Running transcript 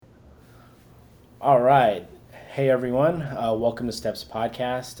All right. Hey, everyone. Welcome to Steps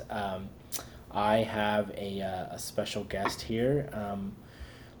Podcast. I have a special guest here.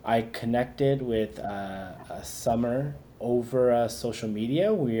 I connected with Summer over social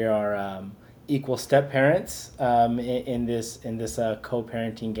media. We are equal step parents in this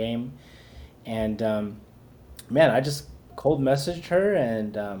co-parenting game, and man, I just cold messaged her,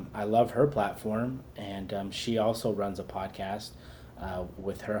 and I love her platform, and she also runs a podcast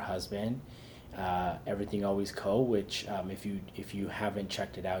with her husband, Everything Always Co. Which, if you haven't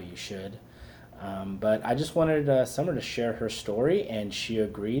checked it out, you should. But I just wanted Summer to share her story, and she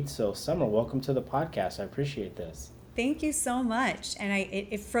agreed. So, Summer, welcome to the podcast. I appreciate this. Thank you so much. And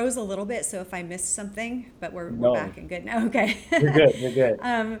it froze a little bit, so if I missed something, but we're No, back and good now. Okay. you're good. You're good.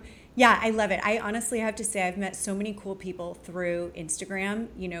 um, yeah, I love it. I honestly have to say I've met so many cool people through Instagram,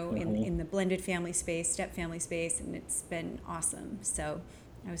 in Hmm. the blended family space, step family space, and it's been awesome. So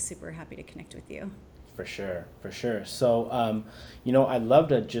I was super happy to connect with you. For sure, for sure. So, I'd love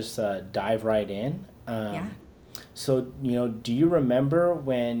to just dive right in. Yeah. So, do you remember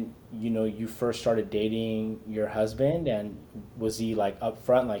when, you first started dating your husband, and was he like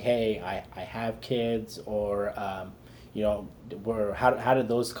upfront, like, hey, I have kids, or, how did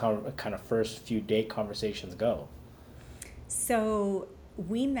those kind of first few date conversations go? So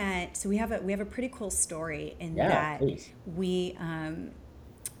we have a pretty cool story in Yeah, that please. we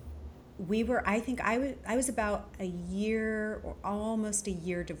we were I was about a year or almost a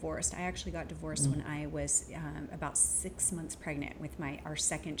year divorced. I actually got divorced when I was about 6 months pregnant with my our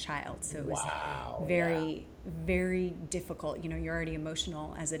second child, so it was Wow, yeah. very very difficult. You're already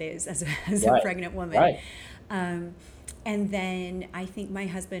emotional as it is as a Right, pregnant woman. right. um, and then I think my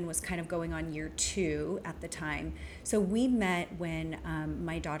husband was kind of going on year two at the time. So we met when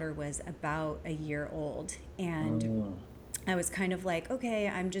my daughter was about a year old, and Mm, I was kind of like, okay,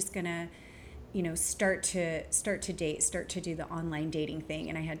 I'm just gonna, start to date, start to do the online dating thing.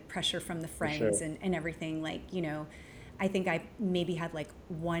 And I had pressure from the for friends sure. and everything. Like, I think I maybe had like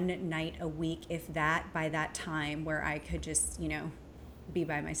one night a week, if that, by that time, where I could just, be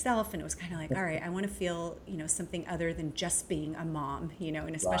by myself. And it was kind of like, all right, I want to feel, something other than just being a mom,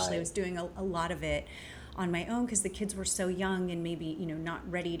 and especially I Right, was doing a lot of it on my own because the kids were so young and maybe, not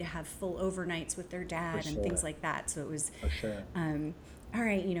ready to have full overnights with their for dad and things sure, like that. So it was, for sure. all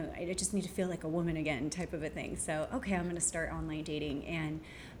right, I just need to feel like a woman again, type of a thing. So, okay, I'm going to start online dating. And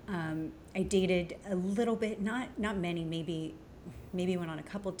I dated a little bit, not many, maybe went on a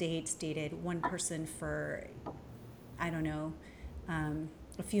couple dates, dated one person for, I don't know,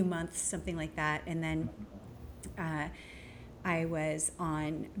 a few months, something like that. And then uh, I was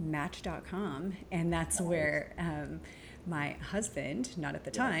on Match.com, and that's Nice. where my husband, not at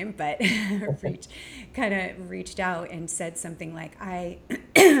the Yeah. time, but kind of reached out and said something like, I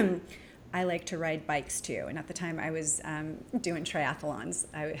like to ride bikes too. And at the time, I was doing triathlons.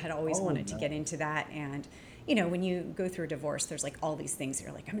 I had always Oh, wanted to get nice. into that. And, when you go through a divorce, there's like all these things.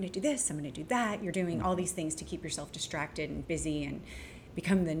 You're like, I'm going to do this, I'm going to do that. You're doing all Mhm. these things to keep yourself distracted and busy and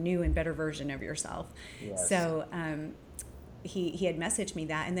become the new and better version of yourself. Yes. So, he had messaged me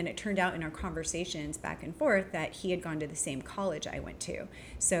that, and then it turned out in our conversations back and forth that he had gone to the same college I went to.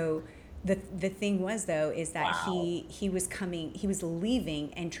 So the thing was, though, is that Wow. he was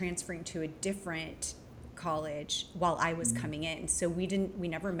leaving and transferring to a different college while I was Mhm. coming in. So we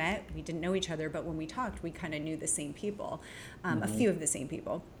never met, we didn't know each other, but when we talked, we kind of knew the same people, a Mhm. few of the same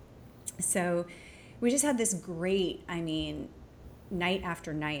people. So we just had this great, night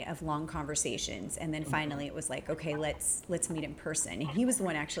after night of long conversations, and then Mhm. finally it was like, okay, let's meet in person. And he was the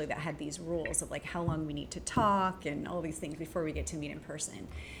one actually that had these rules of like how long we need to talk and all these things before we get to meet in person.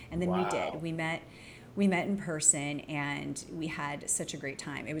 And then we did. Wow. We met in person, and we had such a great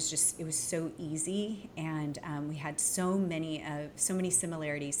time. It was so easy, and we had so many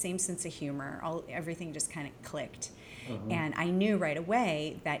similarities, same sense of humor, everything just kind of clicked. Mhm. And I knew right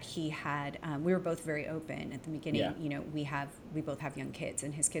away that he had. We were both very open at the Yeah. beginning. We both have young kids,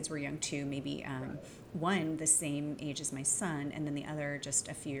 and his kids were young too. Maybe Right. one the same age as my son, and then the other just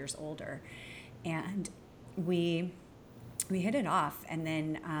a few years older. And we we hit it off, and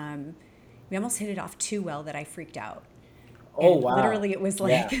then we almost hit it off too well that I freaked out. Oh, And wow. literally, it was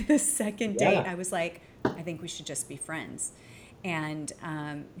like Yeah. the second date. Yeah. I was like, I think we should just be friends. And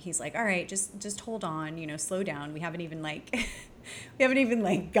he's like, all right, just hold on, slow down. We haven't even like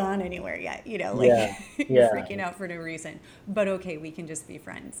gone anywhere yet, like Yeah. you're Yeah. freaking out for no reason. But okay, we can just be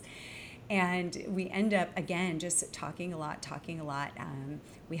friends. And we end up again just talking a lot, talking a lot.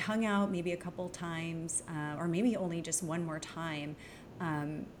 We hung out maybe a couple times, or maybe only just one more time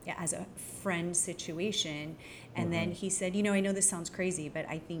as a friend situation. And then Mm-hmm. he said, you know, I know this sounds crazy, but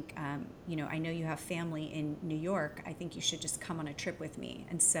I think, you know, I know you have family in New York. I think you should just come on a trip with me.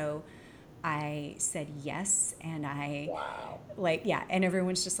 And so I said yes. And I, Wow. like, yeah. And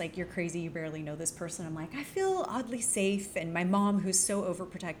everyone's just like, you're crazy. You barely know this person. I'm like, I feel oddly safe. And my mom, who's so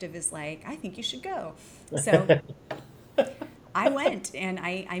overprotective, is like, I think you should go. So I went and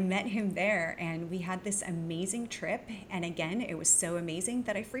I met him there, and we had this amazing trip. And again, it was so amazing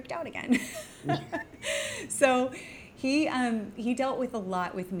that I freaked out again. So he dealt with a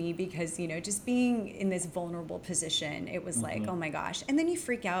lot with me because, you know, just being in this vulnerable position, it was like, Mm-hmm. oh my gosh. And then you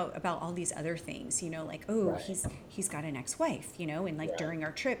freak out about all these other things, you know, like, oh, Right. he's got an ex-wife, you know, and like Right. during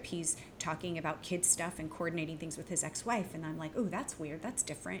our trip he's talking about kids stuff and coordinating things with his ex-wife, and I'm like, oh, that's weird, that's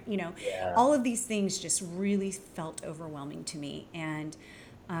different, you know. Yeah. All of these things just really felt overwhelming to me. And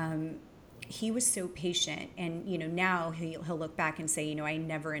he was so patient. And you know, now he'll look back and say, you know, I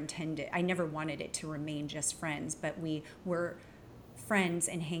never wanted it to remain just friends, but we were friends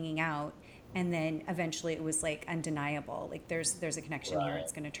and hanging out. And then eventually it was like undeniable, like there's a connection here, Right.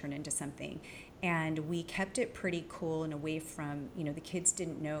 it's going to turn into something. And we kept it pretty cool and away from, you know, the kids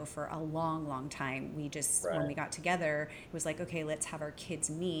didn't know for a long time. We just, when Right. we got together, it was like, okay, let's have our kids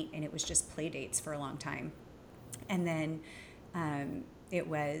meet. And it was just play dates for a long time. And then it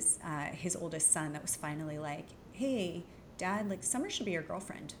was his oldest son that was finally like, hey, Dad, like Summer should be your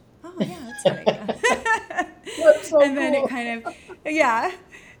girlfriend. Oh, yeah, that's a good idea. That's so And then it cool. kind of, yeah.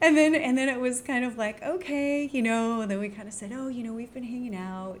 And then it was kind of like, okay, you know, and then we kind of said, oh, you know, we've been hanging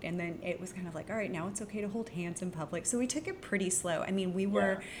out. And then it was kind of like, all right, now it's okay to hold hands in public. So we took it pretty slow. I mean,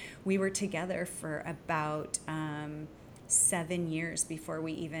 Yeah. we were together for about 7 years before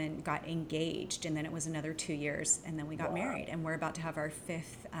we even got engaged, and then it was another 2 years, and then we got Wow. married, and we're about to have our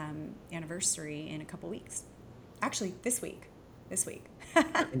fifth anniversary in a couple weeks. Actually, this week. This week.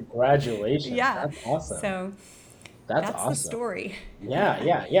 Congratulations. Yeah. That's awesome. So That's that's the awesome. story. Yeah,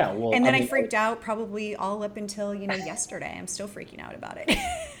 yeah, yeah. Well, And I then I mean, freaked out probably all up until, you know, yesterday. I'm still freaking out about it.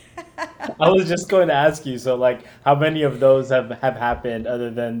 I was just going to ask you, so like, how many of those have happened other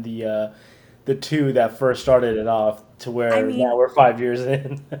than the two that first started it off to I where now mean, we're 5 years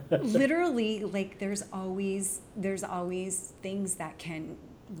in? literally, like there's always things that can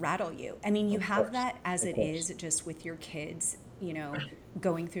rattle you. I mean, you Of have course, that as of it course, is just with your kids, you know,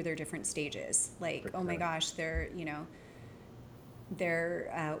 going through their different stages. Like, for oh my sure. gosh, they're, you know,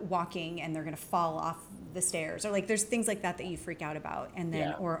 they're walking and they're going to fall off the stairs, or like there's things like that that you freak out about. And then,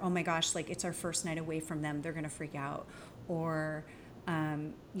 Yeah, or oh my gosh, like it's our first night away from them, they're going to freak out. Or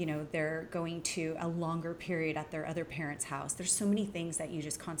you know, they're going to a longer period at their other parents' house. There's so many things that you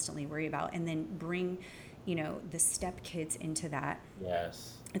just constantly worry about, and then bring, you know, the step kids into that.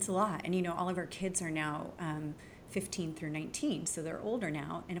 yes, It's a lot. And you know, all of our kids are now 15 through 19, so they're older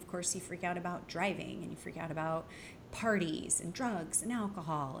now. And of course, you freak out about driving, and you freak out about parties and drugs and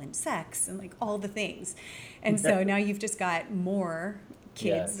alcohol and sex and like all the things. And so now you've just got more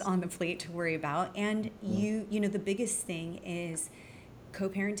kids yes. on the plate to worry about. And Mhm. you know, the biggest thing is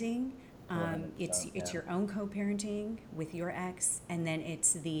co-parenting. It's 100%. it's Yeah, your own co-parenting with your ex, and then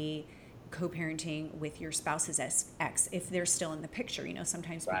it's the co-parenting with your spouse's ex if they're still in the picture. You know,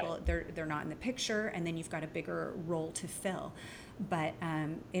 sometimes right. people they're not in the picture, and then you've got a bigger role to fill. But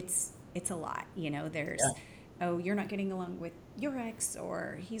it's a lot. You know, Yeah, there's, oh, you're not getting along with your ex,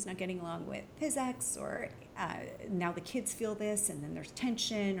 or he's not getting along with his ex, or now the kids feel this, and then there's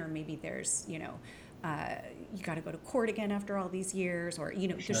tension, or maybe there's, you know, uh, you got to go to court again after all these years, or you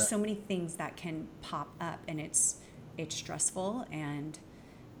know, for there's sure. so many things that can pop up, and it's stressful and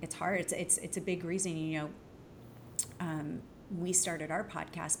it's hard. It's a big reason, you know, we started our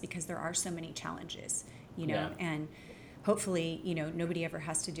podcast because there are so many challenges, you know, Yeah. and hopefully, you know, nobody ever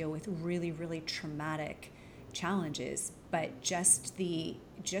has to deal with really traumatic challenges, but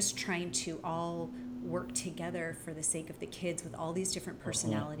just trying to all work together for the sake of the kids with all these different Hmm.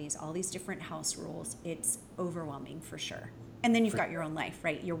 personalities, all these different house rules, it's overwhelming for sure. And then you've For got your sure. own life,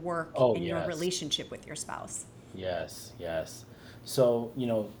 right? Your work Oh and your yes, relationship with your spouse. yes, yes. So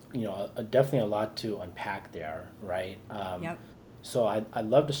definitely a lot to unpack there, right? Yep. So I'd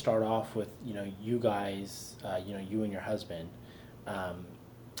love to start off with you guys, you and your husband, um,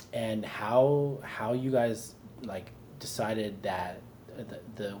 and how you guys like decided that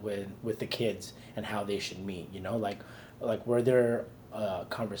the with the kids and how they should meet. Like were there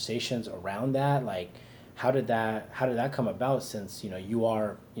conversations around that? Like how did that come about? Since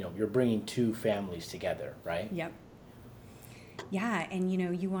you're bringing two families together, right? Yep. Yeah, and you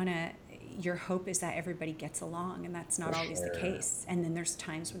know, your hope is that everybody gets along, and that's For not always the sure. case. And then there's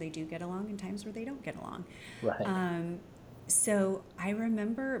times where they do get along and times where they don't get along. Right. So I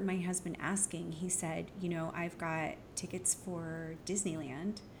remember my husband asking, he said, I've got tickets for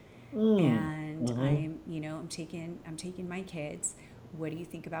Disneyland Mm. and Mm-hmm. I'm taking my kids. What do you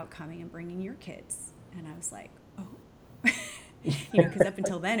think about coming and bringing your kids? And I was like, oh, because up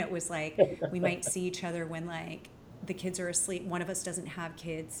until then it was like we might see each other when like the kids are asleep. One of us doesn't have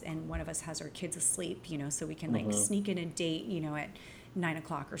kids, and one of us has our kids asleep. So we can like Mm-hmm. sneak in a date, at 9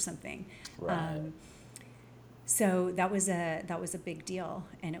 o'clock or something. Right. Um, so that was a big deal,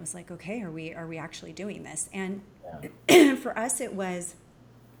 and it was like, okay, are we actually doing this? And Yeah. for us, it was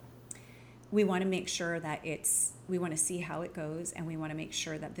we want to make sure that we want to see how it goes, and we want to make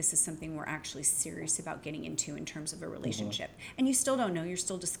sure that this is something we're actually serious about getting into in terms of a Mm-hmm. relationship. And you still don't know, you're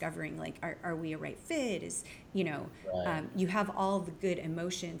still discovering, like, are we a right fit? Right. You have all the good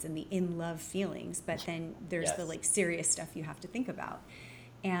emotions and the in love feelings, but then there's the Yes. like serious stuff you have to think about.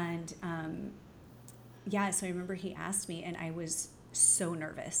 And yeah, so I remember he asked me, and I was so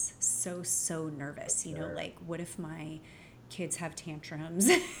nervous, so For nervous. sure. Like, what if my kids have tantrums?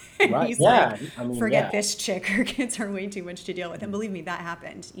 And Right. he's like, Yeah. I mean, forget yeah. this chick. Her kids are way too much to deal with. And believe me, that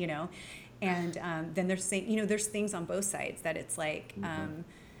happened. And then there's things on both sides that it's like,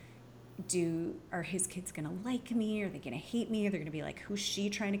 Mm-hmm. are his kids gonna like me? Are they gonna hate me? Are they gonna be like, who's she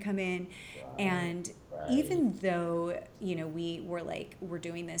trying to come in? Right. And Right. even though, we were like, we're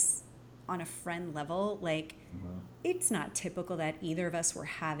doing this on a friend level, like, Mm-hmm. it's not typical that either of us were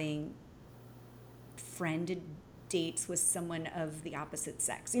having friend dates with someone of the opposite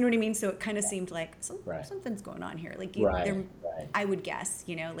sex. You know what I mean? So it kind of seemed like Right. something's going on here. Like Right. there, Right. I would guess.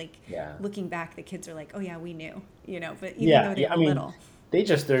 Like Yeah. looking back, the kids are like, "Oh yeah, we knew." But even Yeah. though they Yeah. I were mean, little, they're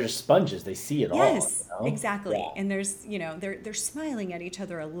just sponges. They see it all, you yes, know? exactly. Yeah. And there's, they're smiling at each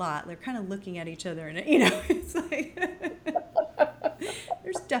other a lot. They're kind of looking at each other, and it's like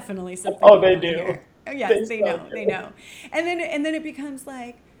there's definitely something Oh, they going on do. here. Oh, yes, They they so know, they do. know. And then it becomes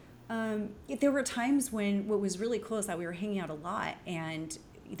like, there were times when what was really cool is that we were hanging out a lot, and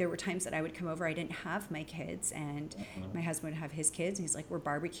there were times that I would come over. I didn't have my kids, and Mhm. my husband would have his kids. And he's like, "We're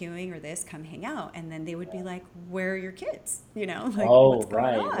barbecuing or this. Come hang out." And then they would be like, "Where are your kids? Like, Oh, what's going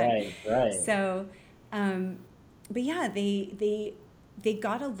right, on?" right, right. So, um, but yeah, they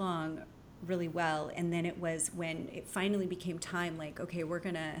got along really well. And then it was when it finally became time, like, okay, we're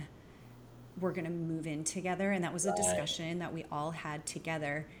gonna move in together, and that was a Right. discussion that we all had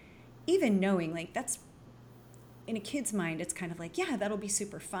together, even knowing like that's in a kid's mind, it's kind of like, yeah, that'll be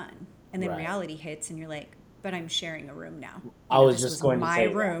super fun. And then Right. reality hits, and you're like, but I'm sharing a room now. I was This just was going to my say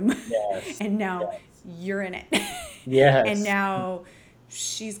that. room, Yes. and now Yes. you're in it. And Yes. now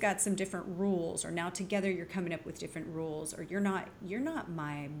she's got some different rules, or now together you're coming up with different rules, or you're not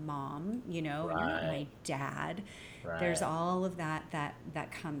my mom, and you're not Right. my dad. There's Right. all of that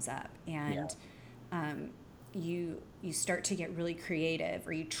comes up, Yeah. and you start to get really creative,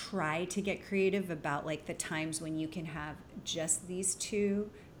 or you try to get creative about like the times when you can have just these two,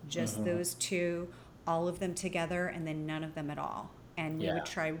 just Hmm. those two, all of them together, and then none of them at all. And we would Yeah.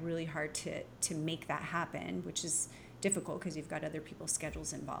 try really hard to make that happen, which is difficult because you've got other people's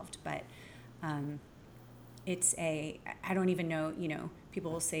schedules involved. But I don't even know,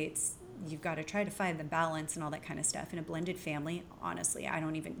 people will say it's, you've got to try to find the balance and all that kind of stuff in a blended family. Honestly, I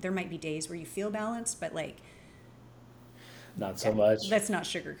don't even, there might be days where you feel balanced, but like, Not so much. let's not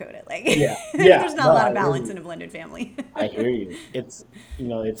sugarcoat it. Like, Yeah. Yeah. there's not a No, lot I of balance really, in a blended family. I hear you. It's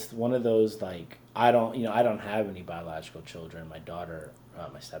one of those like I don't have any biological children. My daughter,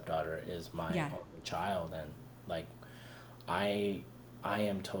 my stepdaughter, is my Yeah. only child, and like I, I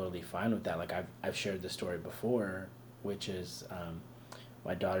am totally fine with that. Like I've shared this story before, which is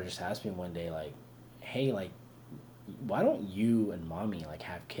my daughter just asked me one day like, "Hey, like, why don't you and mommy like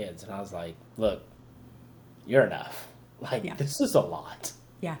have kids?" And I was like, "Look, you're enough. Like Yeah. this is a lot,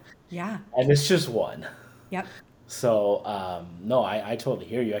 Yeah. Yeah. and it's just one." Yep. So, no, I totally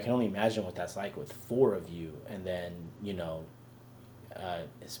hear you. I can only imagine what that's like with four of you, and then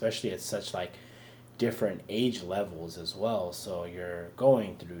especially at such like different age levels as well. So you're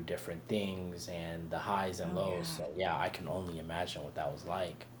going through different things and the highs and Oh, lows. yeah. So yeah, I can only imagine what that was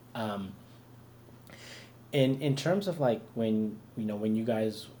like. In terms of like when you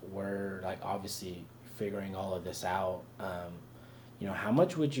guys were like obviously figuring all of this out, how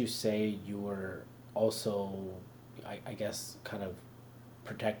much would you say you were also, I guess, kind of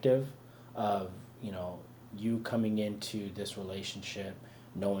protective of you coming into this relationship,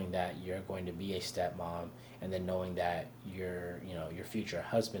 knowing that you're going to be a stepmom, and then knowing that your future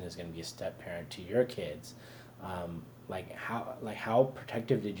husband is going to be a step parent to your kids. How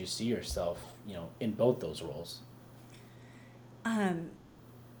protective did you see yourself, in both those roles? Um,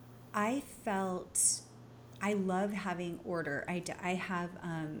 I felt I love having order. I have,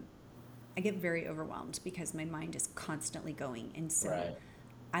 I get very overwhelmed because my mind is constantly going. And so Right.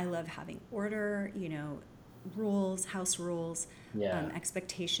 I love having order, you know, rules, house rules, Yeah.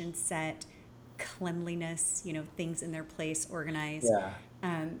 expectations set, cleanliness, you know, things in their place, organized. Yeah.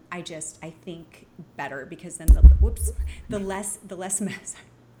 I think better because then the less mess,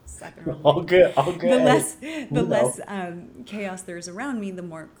 slapping around the All mic, good. All the good. less the You less know. chaos there is around me, the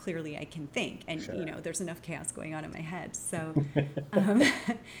more clearly I can think. And you Sure. know, there's enough chaos going on in my head. Um,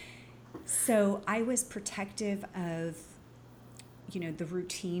 so I was protective of, you know, the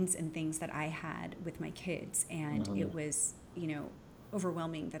routines and things that I had with my kids, and Hmm. it was, you know,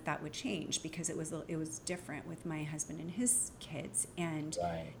 overwhelming that that would change because it was different with my husband and his kids. And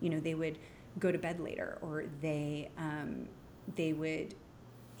Right. you know, they would go to bed later, or they would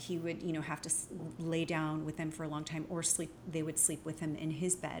he would, you know, have to lay down with them for a long time, or sleep. They would sleep with him in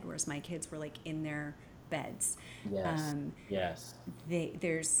his bed, whereas my kids were like in their beds. Yes. um, Yes.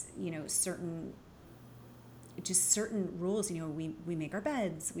 there's, you know, certain rules. You know, we make our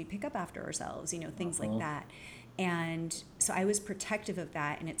beds, we pick up after ourselves, you know, things like Hmm. that. And so I was protective of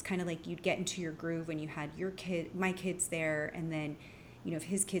that. And it's kind of like you'd get into your groove when you had my kids there, and then, you know, if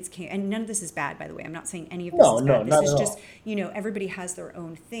his kids came. And none of this is bad, by the way, I'm not saying any of this No, is no, bad. This not is at just, all. you know, everybody has their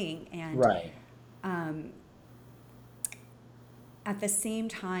own thing. And Right. at the same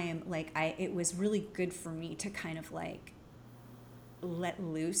time, like, it was really good for me to kind of like let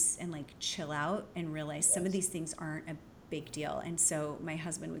loose and like chill out and realize some of Yes. these things aren't a big deal. And so my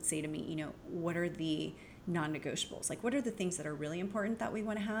husband would say to me, you know, what are the non-negotiables? Like, what are the things that are really important that we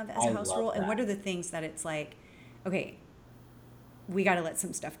want to have as I a house rule? love And what that. are the things that it's like, okay, we got to let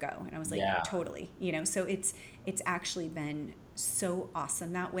some stuff go. And I was like, Yeah. totally, you know. So it's actually been so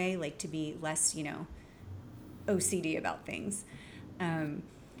awesome that way, like to be less, you know, OCD about things. Um,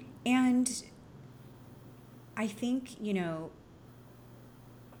 and I think, you know,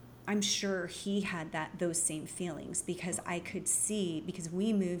 I'm sure he had those same feelings because I could see, because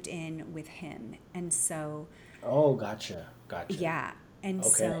we moved in with him. And so, Oh, gotcha. Gotcha. yeah. And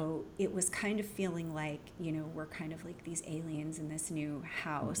Okay. so it was kind of feeling like, you know, we're kind of like these aliens in this new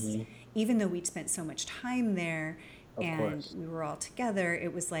house. Hmm. Even though we'd spent so much time there Of and course. we were all together,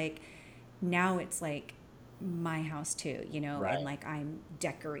 it was like, now it's like my house too, you know, and Right. like I'm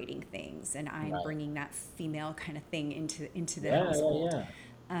decorating things and I'm Right. bringing that female kind of thing into the Yeah. Yeah. household. Yeah.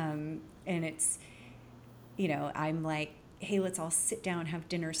 And it's, you know, I'm like, hey, let's all sit down, have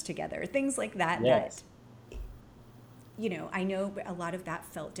dinners together, things like that, Yes. you know, I know a lot of that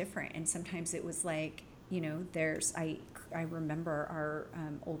felt different. And sometimes it was like, you know, I remember our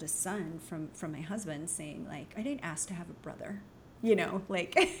oldest son from my husband saying like, I didn't ask to have a brother, you know,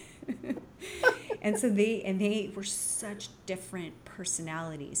 like, and so they were such different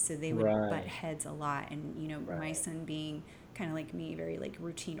personalities. So they would butt Right. heads a lot. And, you know, my Right. son being kind of like me, very like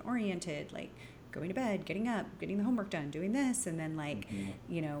routine oriented, like going to bed, getting up, getting the homework done, doing this. And then like, Hmm.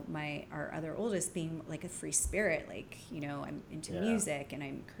 you know, our other oldest being like a free spirit, like, you know, I'm into Yeah. music and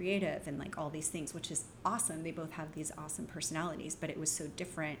I'm creative and like all these things, which is awesome. They both have these awesome personalities, but it was so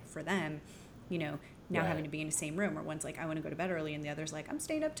different for them, you know, now having Right. to be in the same room where one's like, I want to go to bed early, and the other's like, I'm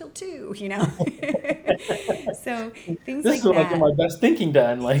staying up till 2, you know? So things This is like when I get that. my best thinking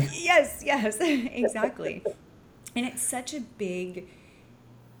done. Like. Yes, yes, exactly. And it's such a big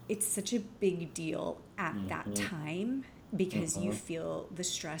deal at that Hmm. time because you Hmm. feel the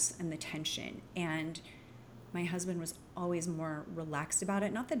stress and the tension. And my husband was always more relaxed about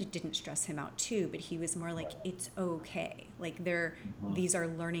it. Not that it didn't stress him out too, but he was more like, Right. it's okay. Like Hmm. these are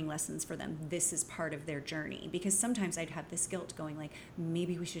learning lessons for them. This is part of their journey. Because sometimes I'd have this guilt going like,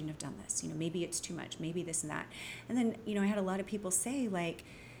 maybe we shouldn't have done this. You know, maybe it's too much. Maybe this and that. And then, you know, I had a lot of people say like,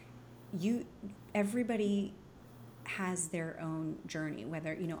 you, everybody has their own journey.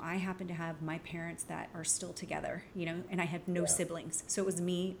 Whether, you know, I happen to have my parents that are still together, you know, and I had no Yeah. siblings, so it was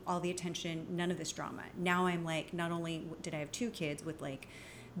me, all the attention, none of this drama. Now I'm like, not only did I have 2 kids with like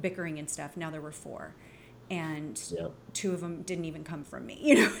bickering and stuff, now there were 4, and Yep. 2 of them didn't even come from me,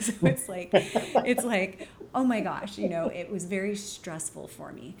 you know. So it's like, oh my gosh, you know, it was very stressful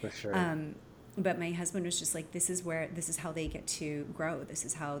for me. For sure. um, but my husband was just like, this is how they get to grow, this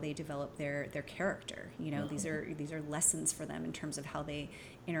is how they develop their character, you know. Hmm. These are lessons for them in terms of how they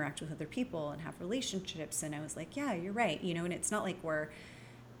interact with other people and have relationships. And I was like, yeah, you're right, you know. And it's not like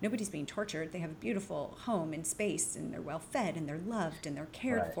nobody's being tortured. They have a beautiful home and space, and they're well fed and they're loved and they're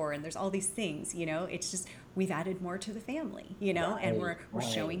cared Right. for, and there's all these things, you know. It's just we've added more to the family, you know. And Right. we're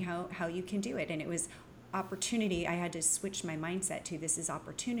showing Right. how you can do it. And it was opportunity. I had to switch my mindset to, this is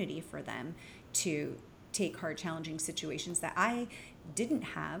opportunity for them to take hard, challenging situations that I didn't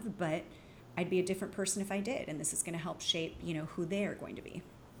have, but I'd be a different person if I did, and this is going to help shape, who they are going to be.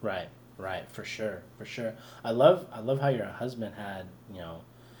 Right, right, for sure, for sure. I love how your husband had,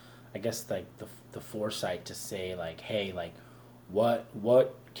 I guess like the foresight to say like, hey, like,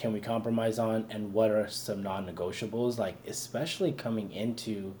 what can we compromise on, and what are some non-negotiables? Like, especially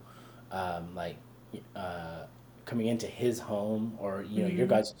like, uh, coming into his home, or your Mm-hmm.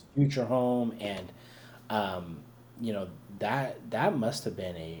 guys' future home, and um, that must have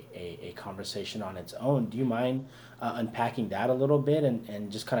been a conversation on its own. Do you mind unpacking that a little bit,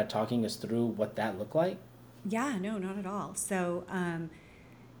 and just kind of talking us through what that looked like? Yeah, no, not at all. So,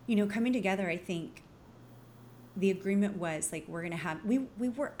 coming together, I think the agreement was like we're going to have we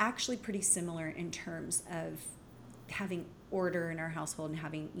were actually pretty similar in terms of having order in our household and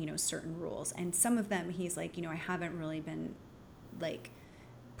having certain rules, and some of them he's like, I haven't really been like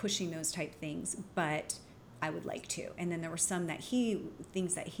pushing those type things, but I would like to. And then there were some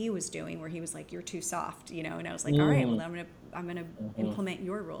things that he was doing where he was like, you're too soft, and I was like, all right, well, Mm, I'm gonna hmm. implement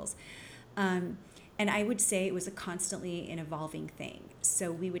your rules. Um, and I would say it was a constantly an evolving thing.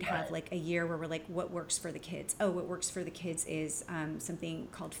 So we would have Right. like a year where we're like, what works for the kids? Oh, what works for the kids is something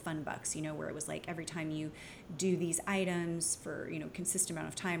called fun bucks, where it was like every time you do these items for, consistent amount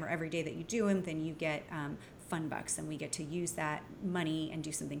of time or every day that you do them, then you get fun bucks, and we get to use that money and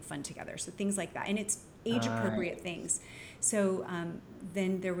do something fun together. So things like that. And it's age appropriate Nice. things. So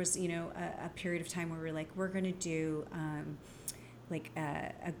then there was, a period of time where we were like, we're going to do like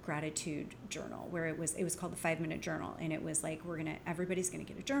a gratitude journal where it was called the 5 minute journal, and it was like everybody's gonna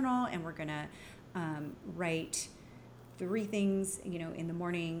get a journal, and we're gonna write three things in the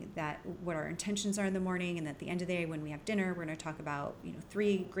morning, that what our intentions are in the morning, and at the end of the day when we have dinner we're going to talk about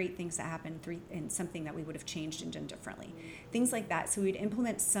three great things that happened, three and something that we would have changed and done differently, things like that. So we'd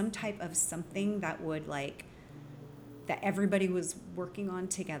implement some type of something that would like that everybody was working on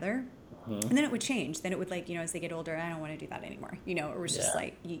together, Hmm. and then it would change. Then it would like as they get older, I don't want to do that anymore. It was just Yeah.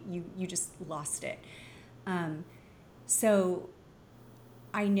 like you just lost it. Um, so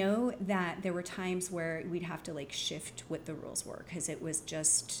I know that there were times where we'd have to like shift what the rules were, because it was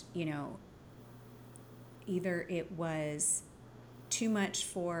just either it was too much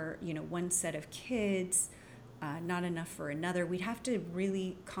for one set of kids, not enough for another. We'd have to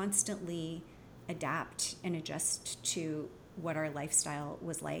really constantly adapt and adjust to what our lifestyle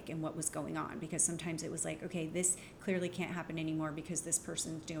was like and what was going on, because sometimes it was like, okay, this clearly can't happen anymore because this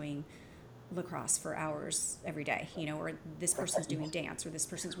person's doing lacrosse for hours every day, or this person's doing dance, or this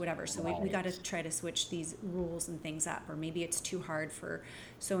person's whatever. So we got to Right. try to switch these rules and things up. Or maybe it's too hard for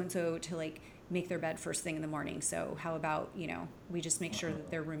so and so to like make their bed first thing in the morning. So how about, we just make sure that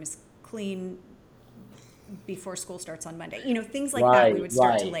their room is clean before school starts on Monday. Things like that. We Right. would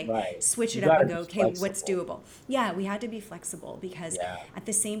start to Right. like Right. switch You it up got to and be go, okay, what's flexible. doable? Yeah, we had to be flexible, because Yeah. at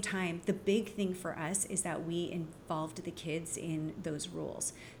the same time, the big thing for us is that we involved the kids in those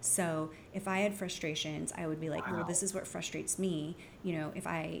rules. So if I had frustrations, I would be like, well, Wow. this is what frustrates me.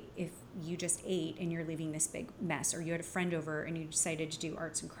 If you just ate and you're leaving this big mess, or you had a friend over and you decided to do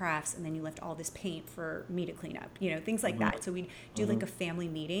arts and crafts and then you left all this paint for me to clean up, things like Hmm. that. So we'd do Hmm. like a family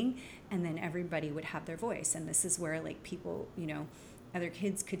meeting, and then everybody would have their voice. And this is where like people, other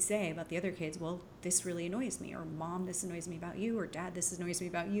kids could say about the other kids, well, this really annoys me, or mom, this annoys me about you, or dad, this annoys me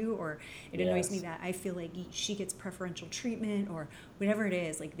about you, or it annoys me Yes. that I feel like she gets preferential treatment, or whatever it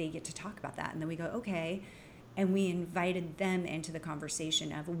is. Like they get to talk about that, and then we go, okay. And we invited them into the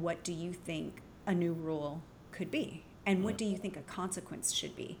conversation of, what do you think a new rule could be, and what do you think a consequence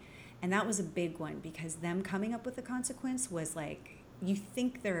should be? And that was a big one, because them coming up with a consequence was like, you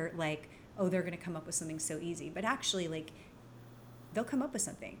think they're like, oh, they're going to come up with something so easy, but actually like they'll come up with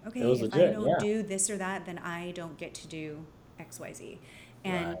something. It Okay, was if I legit. don't Yeah. do this or that, then I don't get to do XYZ.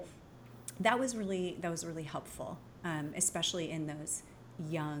 And Right. that was really helpful, especially in those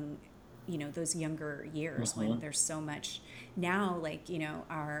young, those younger years when Hmm. there's so much. Now, like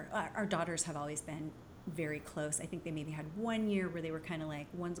our daughters have always been very close. I think they maybe had 1 year where they were kind of like,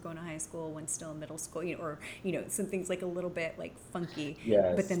 one's going to high school, one's still in middle school, or some things like a little bit like funky.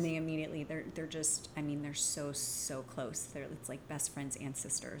 But then Yes. they immediately they're just, I mean, they're so close. It's like best friends and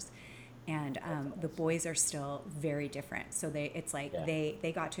sisters. And That's the awesome. boys are still very different. So it's like Yeah.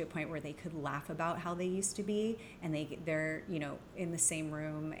 they got to a point where they could laugh about how they used to be, and they're in the same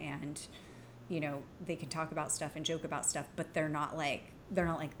room, and they can talk about stuff and joke about stuff, but they're not like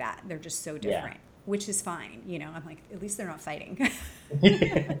that. They're just so Yeah. different, which is fine. I'm like, at least they're not fighting.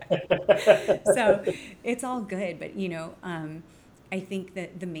 So it's all good. But I think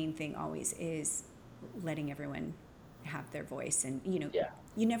that the main thing always is letting everyone have their voice, and Yeah.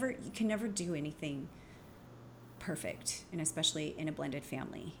 you can never do anything perfect, and especially in a blended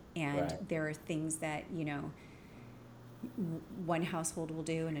family. And Right. there are things that, one household will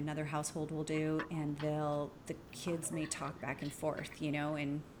do and another household will do, and the kids may talk back and forth,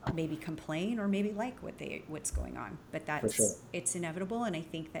 and maybe complain or maybe like what's going on. But For sure. it's inevitable, and I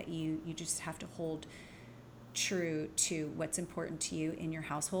think that you just have to hold true to what's important to you in your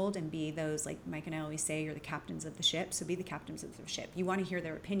household and be those, like Mike and I always say, you're the captains of the ship, so be the captains of the ship. You want to hear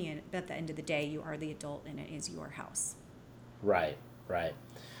their opinion, but at the end of the day, you are the adult and it is your house. Right. Right.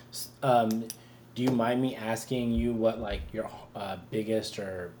 Do you mind me asking you what like your biggest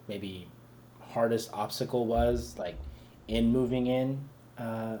or maybe hardest obstacle was like in moving in,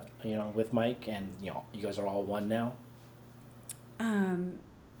 with Mike, and you guys are all one now? um,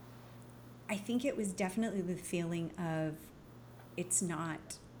 I think it was definitely the feeling of it's not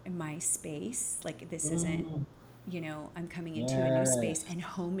my space, like this isn't, Mm, I'm coming into a new space, yes. and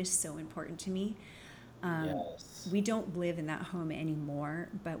home is so important to me. um, Yes. we don't live in that home anymore,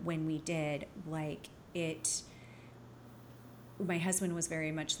 but when we did, like, it my husband was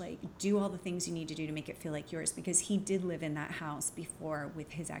very much like, do all the things you need to do to make it feel like yours, because he did live in that house before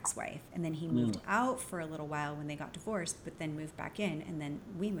with his ex-wife, and then he moved Mm, out for a little while when they got divorced, but then moved back in, and then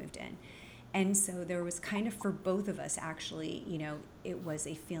we moved in. And so there was kind of, for both of us actually, it was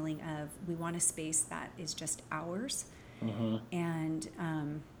a feeling of, we want a space that is just ours. mm-hmm. And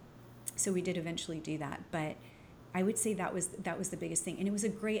so we did eventually do that, but I would say that was the biggest thing. And it was a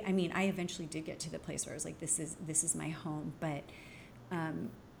great, I mean, I eventually did get to the place where I was like, this is my home. But um,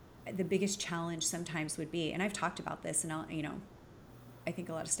 the biggest challenge sometimes would be, and I've talked about this, and I think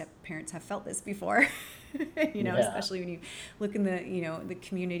a lot of step parents have felt this before, Yeah. especially when you look in the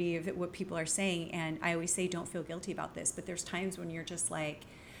community of what people are saying. And I always say, don't feel guilty about this, but there's times when you're just like,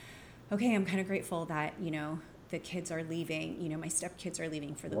 okay, I'm kind of grateful that, the kids are leaving, my stepkids are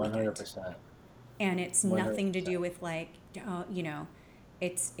leaving for the One hundred weekend. percent. And it's One hundred nothing to percent. do with like,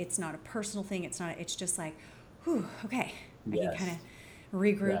 it's not a personal thing. It's just like, whew, okay, I can kind Yes. of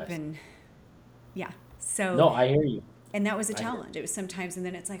regroup. Yes. And yeah. So, No, I hear you. and that was a I hear challenge. It was sometimes, and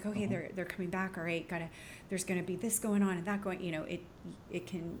then it's like, okay, you. they're coming back. All right, there's gonna be this going on and that going. It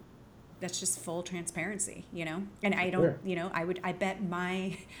can. That's just full transparency. And For I don't. sure. I bet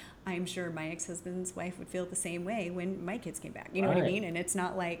I'm sure my ex-husband's wife would feel the same way when my kids came back. You know what I Right. mean? And it's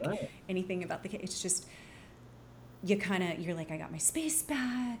not like Right. anything about the kid. It's just, you're like, I got my space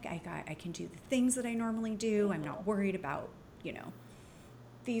back. I can do the things that I normally do. I'm not worried about, you know,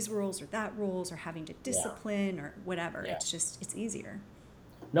 these rules or that rules or having to Yeah. discipline or whatever. Yeah. It's easier.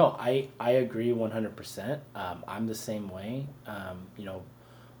 No, I agree 100%. I'm the same way.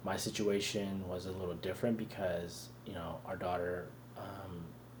 My situation was a little different because our daughter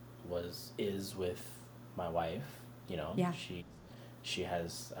is with my wife. Yeah. She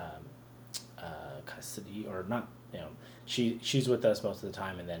has custody, or not. She's with us most of the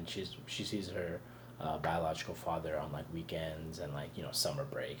time, and then she sees her biological father on like weekends and like summer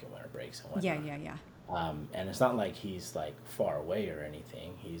break and winter breaks and Yeah, whatnot. yeah, yeah. And it's not like he's like far away or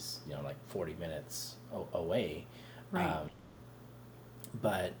anything. He's like 40 minutes away. Right. Um,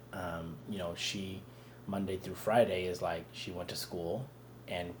 but she Monday through Friday is like she went to school,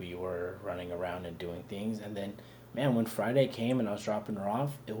 and we were running around and doing things. And then, man, when Friday came and I was dropping her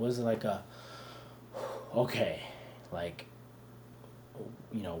off, it was like a okay, like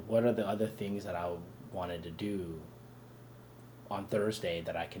what are the other things that I wanted to do on Thursday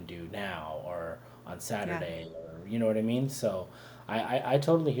that I can do now, or on Yeah. Saturday, or you know what I mean? So I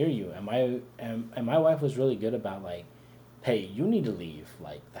totally hear you. And my wife was really good about like, hey, you need to leave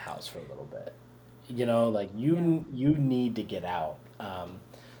like the house for a little bit. Like Yeah. you need to get out.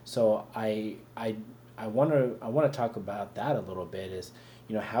 So I want to talk about that a little bit. Is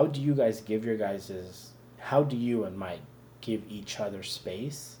how do you guys give your how do you and Mike give each other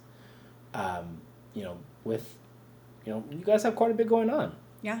space? You know, with you guys have quite a bit going on.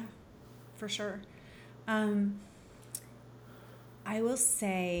 Yeah, for sure. Um, I will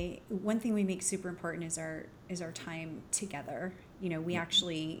say one thing we make super important is our time together. We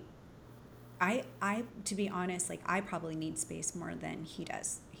actually, I to be honest, like, I probably need space more than he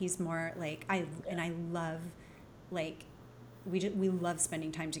does. He's more like, I love, like, we love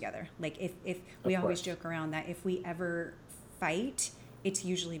spending time together. Like, if we Of always course. joke around that if we ever fight, it's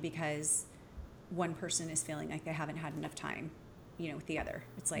usually because one person is feeling like they haven't had enough time, with the other.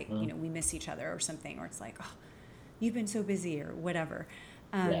 It's like, Hmm. we miss each other or something, or it's like, oh, you've been so busy or whatever.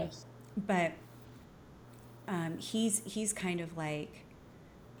 Um, Yes. but he's kind of like,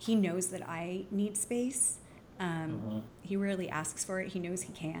 he knows that I need space. Hmm. He rarely asks for it. He knows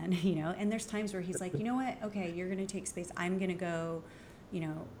he can, and there's times where he's like, you know what? Okay, you're going to take space. You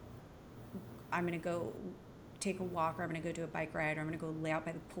know, I'm going to go take a walk, or I'm going to go do a bike ride, or I'm going to go lay out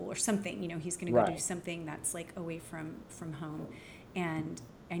by the pool or something. He's going to go do Right. something that's like away from home, and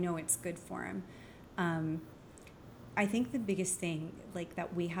I know it's good for him. Um, I think the biggest thing like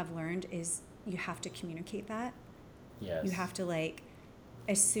that we have learned is you have to communicate that. You Yes. have to like,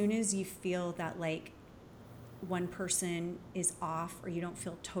 as soon as you feel that like one person is off or you don't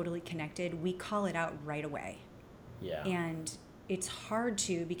feel totally connected, we call it out right away. Yeah. And it's hard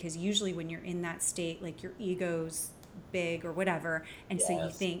to, because usually when you're in that state, like your ego's big or whatever, and so you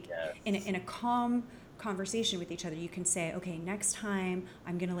Yes. think Yes. in a calm conversation with each other, you can say, okay, next time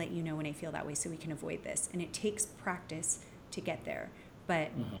I'm going to let you know when I feel that way so we can avoid this. And it takes practice to get there, but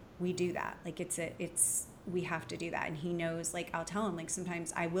Hmm. we do that. Like it's we have to do that, and he knows. Like I'll tell him, like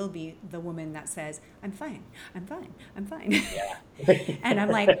sometimes I will be the woman that says, I'm fine, I'm fine, I'm fine. Yeah. And I'm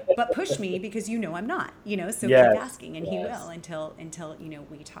like, but push me, because I'm not, so keep Yes. asking, and he will, Yes. until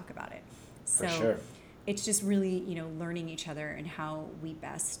we talk about it. For So sure. it's just really, learning each other and how we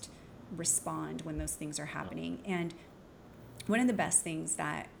best respond when those things are happening. And one of the best things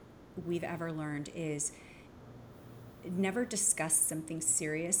that we've ever learned is never discuss something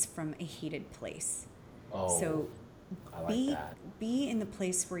serious from a heated place. Oh, So I like be that. be in the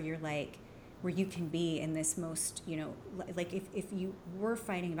place where you're like, where you can be in this most, like if you were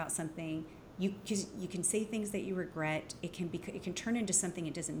fighting about something, because you can say things that you regret. It can turn into something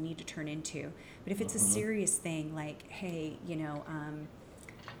it doesn't need to turn into. But if it's a Hmm. serious thing, like, hey,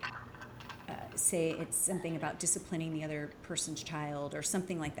 say it's something about disciplining the other person's child or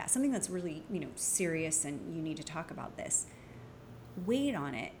something like that, something that's really, serious, and you need to talk about this, wait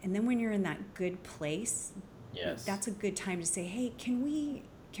on it. And then when you're in that good place, Yes. that's a good time to say, hey, can we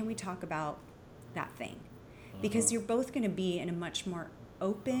talk about that thing? Hmm. Because you're both going to be in a much more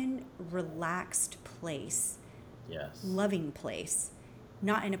open, relaxed place, Yes. loving place,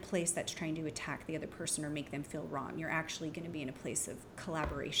 not in a place that's trying to attack the other person or make them feel wrong. You're actually going to be in a place of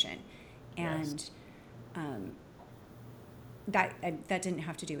collaboration. Yes. And that didn't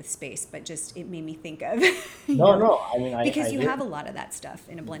have to do with space, but just it made me think of, No, no. I mean, I because you hear. have a lot of that stuff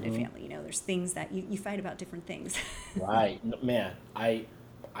in a blended Hmm. family. There's things that you fight about different things. Right. No, man, I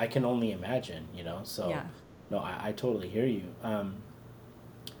can only imagine, so Yeah. no, I totally hear you.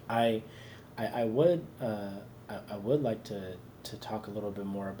 I I would I would like to talk a little bit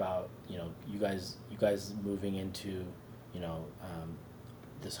more about, you guys moving into, you know,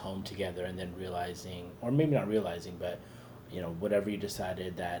 this home together, and then realizing, or maybe not realizing, but whatever you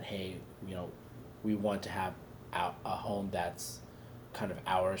decided that, hey, you know we want to have a home that's kind of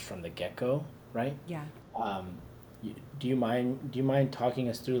ours from the get-go, right? Yeah. um, do you mind talking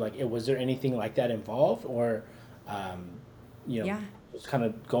us through, like, was there anything like that involved, or um, you know Yeah. just kind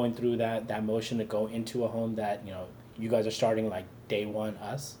of going through that motion to go into a home that you guys are starting like day one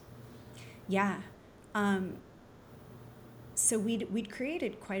us? Yeah. Um, so we'd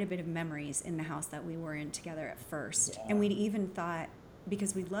created quite a bit of memories in the house that we were in together at first, and Yeah. we'd even thought,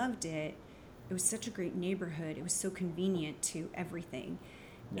 because we loved it, it was such a great neighborhood, it was so convenient to everything.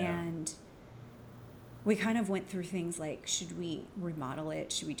 Yeah. And we kind of went through things like, should we remodel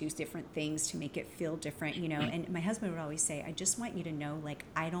it? Should we do different things to make it feel different? And my husband would always say, I just want you to know, like,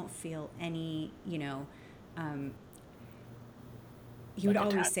 I don't feel any, um, he would Like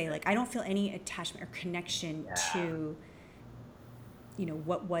always say, attachment. like, I don't feel any attachment or connection Yeah. to,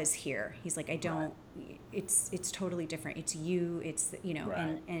 what was here. He's like, I Right. don't, it's totally different. It's you, it's,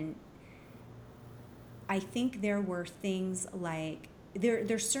 Right. and I think there were things like,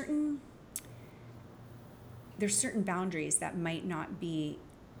 there's certain boundaries that might not be,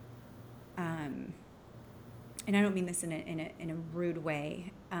 um, and I don't mean this in a rude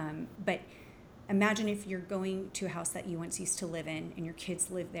way, but imagine if you're going to a house that you once used to live in and your kids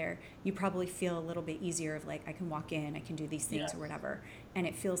live there, you probably feel a little bit easier of like, I can walk in, I can do these things Yes. or whatever, and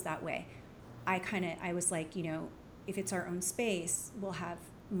it feels that way. I was like, if it's our own space, we'll have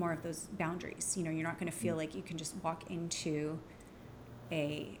more of those boundaries. You're not going to feel like you can just walk into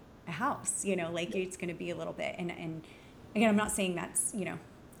a house, like it's going to be a little bit. And again, I'm not saying that's,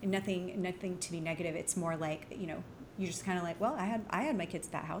 nothing to be negative. It's more like, you're just kind of like, well, I had my kids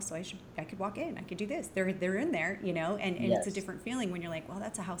at that house, so I could walk in, I could do this. They're in there, and it's a Yes. different feeling when you're like, well,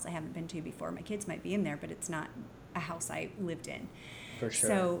 that's a house I haven't been to before. My kids might be in there, but it's not a house I lived in. For sure.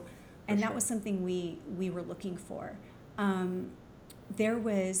 So, For and that sure. was something we were looking for. There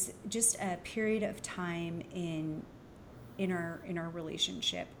was just a period of time in our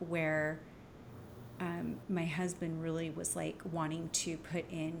relationship where my husband really was like wanting to put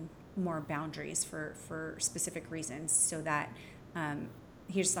in more boundaries for specific reasons, so that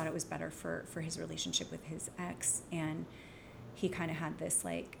he just thought it was better for his relationship with his ex. And he kind of had this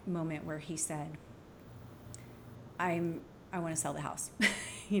like moment where he said, I want to sell the house.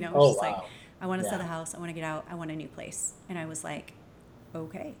 It's Oh just like, wow. I want to sell Yeah. the house. I want to get out. I want a new place. And I was like,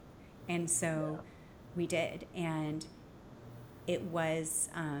 okay. And so Yeah. we did. And it was,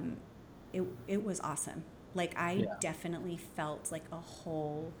 it was awesome. Like I Yeah. definitely felt like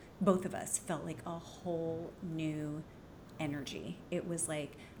both of us felt like a whole new energy. It was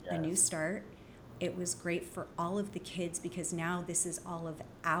like a new Yes. start. It was great for all of the kids because now this is all of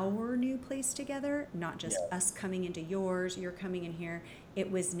our new place together, not just Yes. us coming into yours, you're coming in here.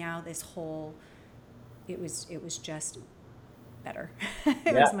 It was now this whole, it was just better. It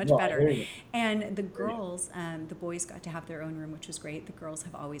Yeah. was much No, I better. hear you. And the I hear you. girls, the boys got to have their own room, which was great. The girls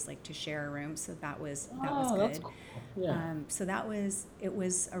have always liked to share a room, so that was Oh, that's good. cool. Yeah. So it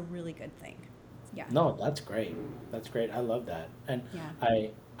was a really good thing. Yeah, No, that's great. That's great. I love that. And yeah,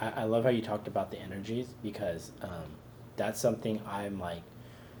 I love how you talked about the energies because that's something I'm like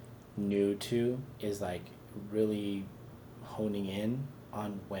new to is like really honing in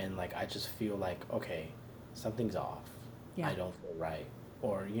on when like I just feel like okay, something's off. yeah, I don't feel right.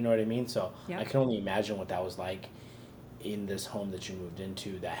 Or you know what I mean? So I yep, can only imagine what that was like in this home that you moved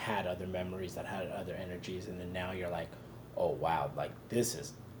into that had other memories, that had other energies, and then now you're like, oh wow, like this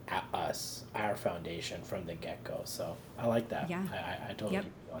is us, our foundation from the get go. So I like that. yeah, I totally yep.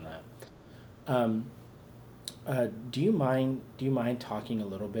 hear you on that. Um, do you mind talking a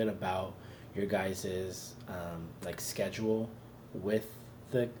little bit about your guys's like schedule with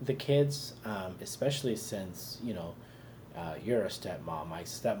the kids, especially since you're a stepmom. My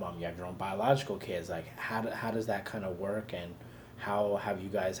stepmom, you have your own biological kids. Like, how does that kind of work, and how have you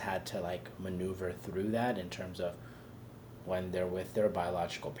guys had to like maneuver through that in terms of when they're with their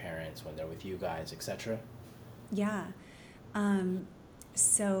biological parents, when they're with you guys, etc. Yeah. Um,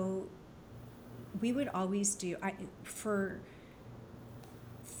 so we would always do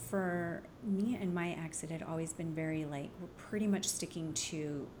for me and my ex, it had always been very like we're pretty much sticking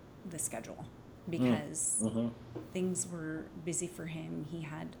to the schedule Mm. because Mm-hmm. things were busy for him. He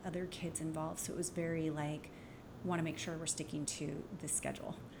had other kids involved, so it was very like want to make sure we're sticking to the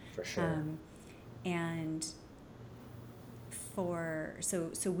schedule. For sure. Um, and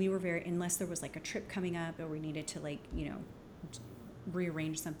so we were very, unless there was like a trip coming up or we needed to like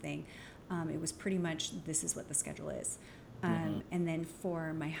rearrange something, it was pretty much this is what the schedule is. Mm-hmm. And then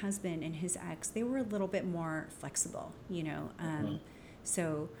for my husband and his ex, they were a little bit more flexible, Mm-hmm.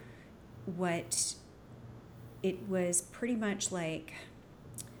 so what it was pretty much like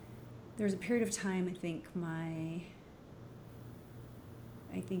there was a period of time,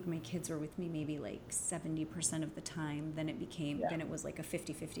 I think my kids were with me maybe like 70% of the time. Yeah. Then it was like a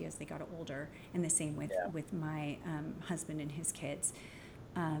 50-50 as they got older. And the same Yeah. with my husband and his kids.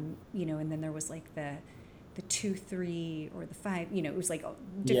 And then there was like the 2, 3, or the 5, it was like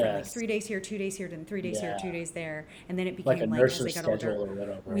different, like Yes. 3 days here, 2 days here, then 3 days here, Yeah. 2 days there. And then it Like a became like, as they nurse's got older, schedule or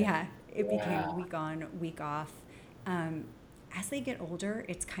whatever. yeah, it became Yeah. week on, week off. Um, as they get older,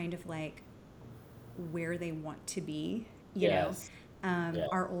 it's kind of like where they want to be, you know. Yes. Yeah.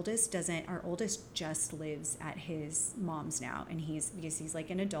 Our oldest just lives at his mom's now, and because he's like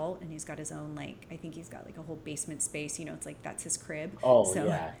an adult and he's got his own, like, I think he's got like a whole basement space, it's like that's his crib. Oh So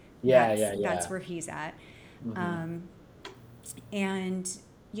yeah. Yeah. that's Yeah. that's Yeah. where he's at. Mm-hmm. Um, and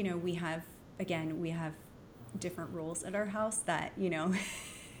we have different rules at our house that,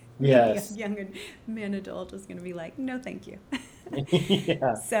 maybe a Yes. young man adult is going to be like, no, thank you.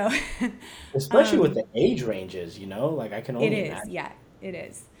 Yeah. So, Especially with um, the age ranges, like I can it only is, imagine. yeah, it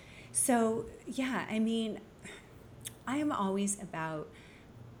is. So, yeah, I mean, I am always about,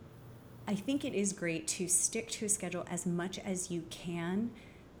 I think it is great to stick to a schedule as much as you can,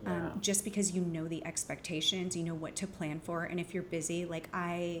 Yeah. just because you know the expectations, you know what to plan for. And if you're busy, like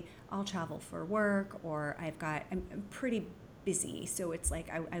I'll travel for work, or I'm pretty busy. So it's like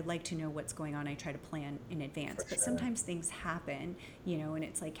I like to know what's going on. I try to plan in advance. For But sure. sometimes things happen, and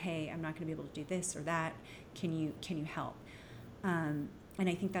it's like, hey, I'm not going to be able to do this or that. Can you help? And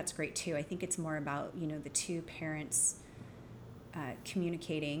I think that's great too. I think it's more about, the two parents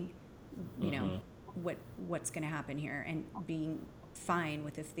communicating, you know, Mm-hmm. what's going to happen here, and being fine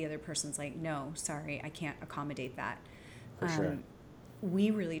with if the other person's like, no, sorry, I can't accommodate that. For sure. Um,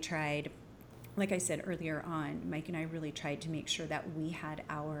 we really tried, like I said earlier on, Mike and I really tried to make sure that we had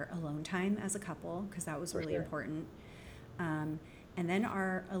our alone time as a couple, because that was For really sure. important. Um, and then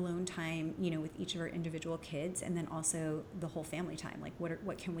our alone time, with each of our individual kids, and then also the whole family time. Like,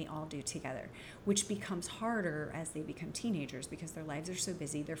 what can we all do together? Which becomes harder as they become teenagers because their lives are so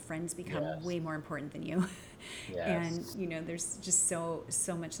busy. Their friends become Yes. way more important than you, and Yes. there's just so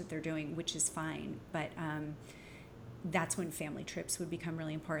much that they're doing, which is fine. But that's when family trips would become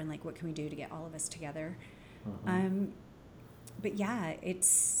really important. Like, what can we do to get all of us together? Mm-hmm. But yeah,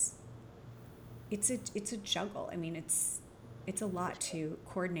 it's a juggle. I mean, it's a lot to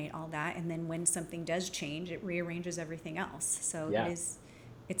coordinate all that, and then when something does change, it rearranges everything else. So Yeah.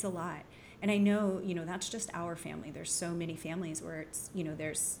 it's a lot. And I know, that's just our family. There's so many families where it's,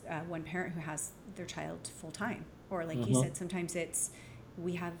 there's one parent who has their child full time, or like you Mm-hmm. said, sometimes it's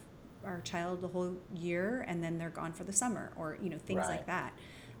we have our child the whole year and then they're gone for the summer, or things Right. like that.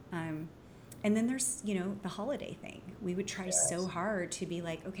 Um, and then there's, the holiday thing. We would try so Yes. hard to be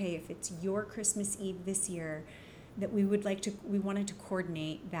like, okay, if it's your Christmas Eve this year, that we wanted to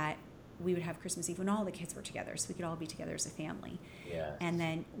coordinate that we would have Christmas Eve when all the kids were together so we could all be together as a family. And Yes.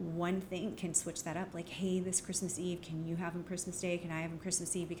 then one thing can switch that up, like, hey, this Christmas Eve, can you have them Christmas Day? Can I have them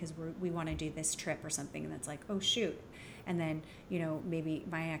Christmas Eve? Because we want to do this trip or something. And that's like, oh, shoot. And then, maybe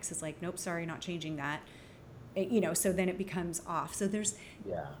my ex is like, nope, sorry, not changing that. So then it becomes off. So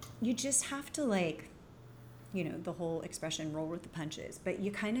Yeah. you just have to, like, the whole expression roll with the punches, but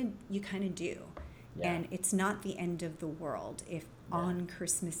you kind of do. Yeah. And it's not the end of the world if Yeah. on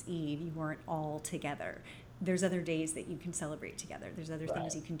Christmas Eve you weren't all together. There's other days that you can celebrate together. There's other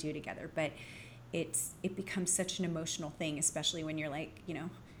things Right. you can do together, but it becomes such an emotional thing, especially when you're like,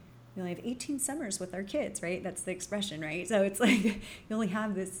 we only have 18 summers with our kids, right? That's the expression, right? So it's like you only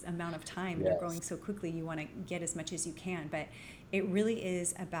have this amount of time. They're growing Yes. so quickly, you want to get as much as you can, but it really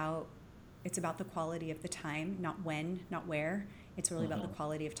is about it's about the quality of the time, not when, not where. It's really about the Mm-hmm.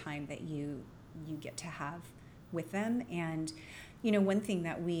 quality of time that you get to have with them. And one thing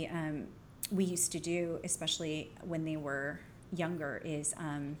that we used to do, especially when they were younger, is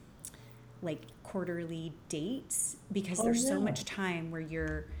like quarterly dates, because Oh there's so yeah. much time where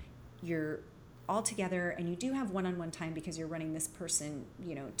you're all together, and you do have one-on-one time because you're running this person,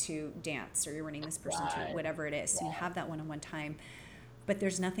 to dance, or you're running this person to Right. whatever it is. So you Right. have that one-on-one time, but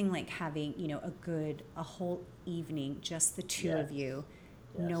there's nothing like having, a whole evening, just the two of Yes. you.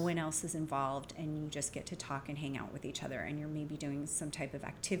 No Yes. one else is involved, and you just get to talk and hang out with each other, and you're maybe doing some type of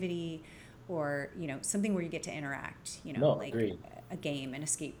activity, or something where you get to interact, No, like agreed. a game, an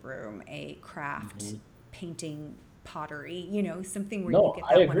escape room, a craft, Mm-hmm. painting, pottery, something where you No, get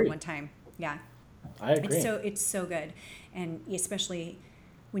I that agree. one-on-one time. Yeah. I it's agree. so it's so good. And especially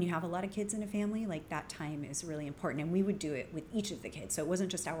when you have a lot of kids in a family, like, that time is really important. And we would do it with each of the kids, so it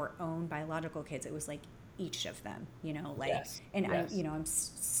wasn't just our own biological kids, it was like each of them, like. Yes. And I Yes. I'm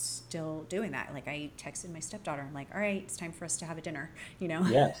still doing that. Like, I texted my stepdaughter, I'm like, all right, it's time for us to have a dinner,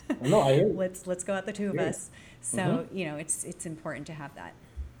 Yes. No, I hear you. let's go out, the two I of hear you. us. Mm-hmm. So it's important to have that.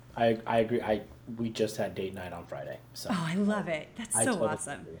 I agree. We just had date night on Friday, so Oh, I love it. That's I so totally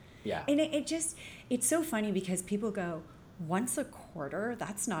awesome. agree. Yeah. And it's so funny because people go, once a quarter,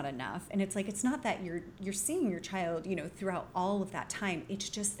 that's not enough. And it's like, it's not that you're seeing your child, throughout all of that time. It's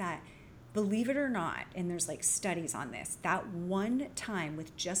just that, believe it or not, and there's like studies on this, that one time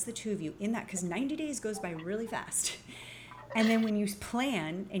with just the two of you in that, because 90 days goes by really fast. And then when you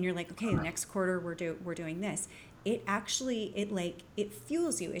plan and you're like, okay, the next quarter we're doing this, it actually, it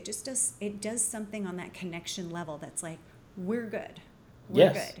fuels you. It does something on that connection level that's like, we're good. We're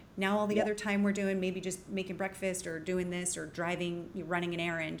Yes. good. Now all the Yeah. other time we're doing, maybe just making breakfast or doing this or driving, running an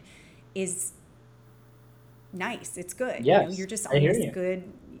errand, is nice. It's good. You're Yes. just I on hear this you. good.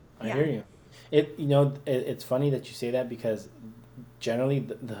 I Yeah. hear you. It's funny that you say that because generally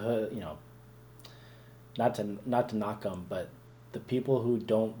the not to knock them, but the people who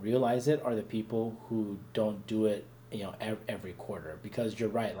don't realize it are the people who don't do it, every quarter. Because you're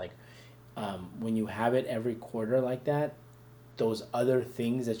right, like, when you have it every quarter like that, those other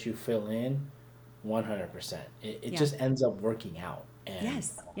things that you fill in, 100%, it Yeah. just ends up working out. And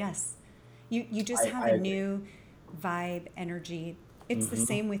Yes, yes. You just have I a agree. new vibe, energy. Mm-hmm. It's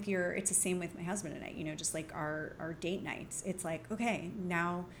the same with my husband and I, just like our date nights. It's like, okay,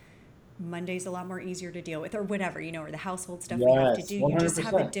 now Monday's a lot more easier to deal with, or whatever, or the household stuff we have to Yes, do. one You hundred just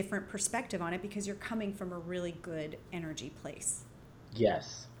have a percent. different perspective on it because you're coming from a really good energy place.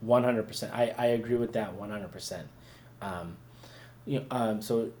 Yes, 100%. I agree with that 100%. Um,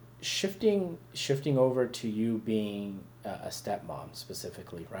 so shifting over to you being a stepmom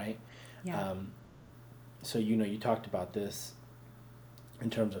specifically, right? Yeah. Um, so you talked about this in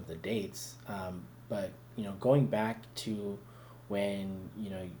terms of the dates, but going back to when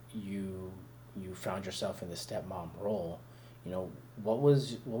you found yourself in the stepmom role, you know what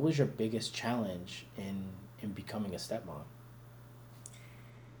was your biggest challenge in becoming a stepmom?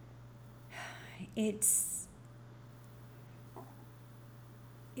 It's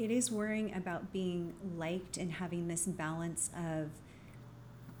it is worrying about being liked and having this balance of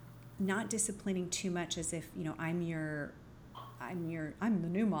not disciplining too much as if, I'm the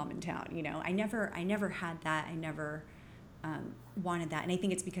new mom in town. I never had that. I never wanted that. And I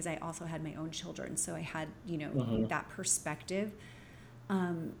think it's because I also had my own children. So I had, Mm-hmm. that perspective.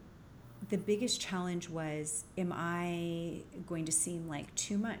 The biggest challenge was, am I going to seem like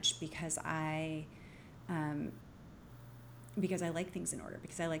too much because I like things in order,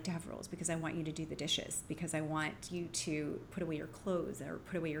 because I like to have rules, because I want you to do the dishes, because I want you to put away your clothes or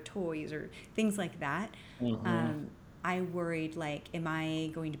put away your toys or things like that. Mm-hmm. Um, I worried, like, am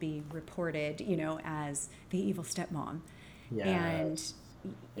I going to be reported, as the evil stepmom? And Yes.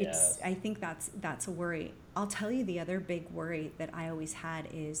 Yes. I think that's a worry. I'll tell you the other big worry that I always had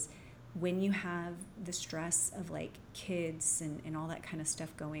is when you have the stress of like kids and all that kind of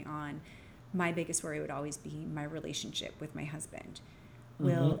stuff going on, my biggest worry would always be my relationship with my husband. Mm-hmm.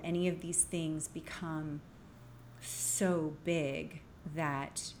 Will any of these things become so big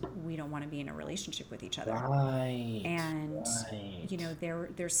that we don't want to be in a relationship with each other? Right. And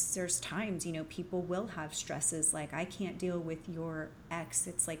Right. there's times, people will have stresses like, I can't deal with your ex,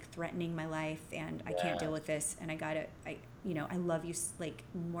 it's like threatening my life, and I can't deal Yes. with this, and I love you like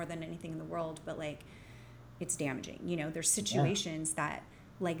more than anything in the world, but like it's damaging. There's Yeah. situations that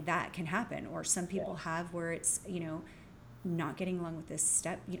like that can happen, or some people Yes. have where it's, not getting along with this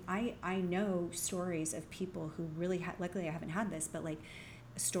step. I know stories of people who really luckily I haven't had this, but like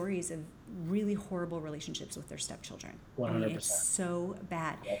stories of really horrible relationships with their stepchildren. I mean, it's 100%. so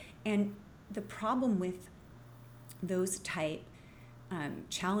bad. Yep. And the problem with those type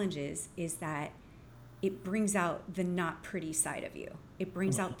challenges is that it brings out the not pretty side of you. It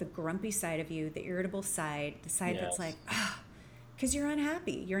brings out the grumpy side of you, the irritable side, the side that's like, Yes. because you're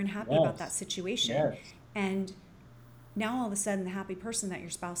unhappy. You're unhappy about that Yes. situation. Yes. And now all of a sudden, the happy person that your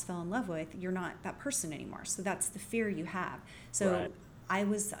spouse fell in love with, you're not that person anymore. So that's the fear you have. So Right. I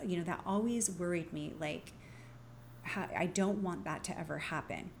was, that always worried me. Like, I don't want that to ever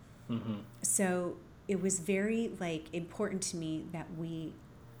happen. Mm-hmm. So it was very like important to me that we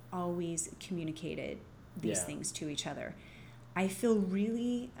always communicated these Yeah. things to each other. I feel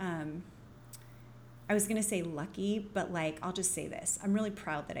really, I was going to say lucky, but like, I'll just say this. I'm really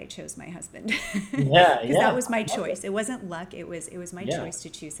proud that I chose my husband Yeah. because that Yeah. was my I love it. choice. It wasn't luck. It was my Yeah. choice to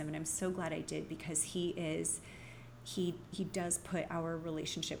choose him. And I'm so glad I did, because he does put our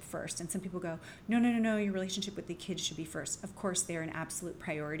relationship first. And some people go, no, no, no, no, your relationship with the kids should be first. Of course, they're an absolute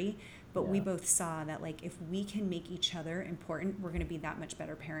priority, but we Yeah. both saw that like if we can make each other important, we're going to be that much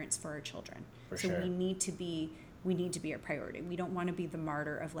better parents for our children. For So sure. we need to be a priority. We don't want to be the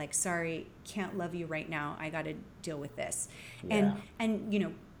martyr of like, sorry, can't love you right now, I got to deal with this. Yeah.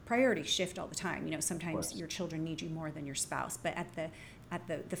 And priorities shift all the time. Of Sometimes course. your children need you more than your spouse, but at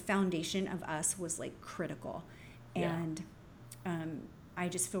the foundation of us was like critical. Yeah. And I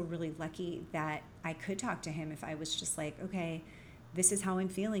just feel really lucky that I could talk to him if I was just like, okay, this is how I'm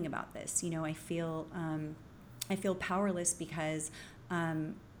feeling about this. I feel powerless because,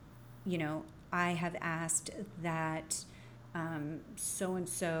 um, I have asked that so and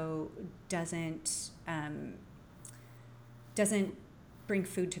so doesn't bring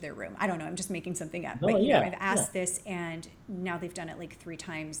food to their room. I don't know. I'm just making something up. No. But, Yeah. I've Yeah. asked this, and now they've done it like 3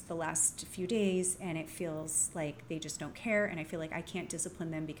 times the last few days, and it feels like they just don't care. And I feel like I can't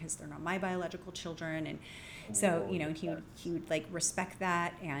discipline them because they're not my biological children. And so, Oh, yeah. he would like respect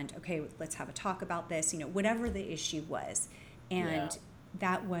that, and okay, let's have a talk about this, whatever the issue was. Yeah. And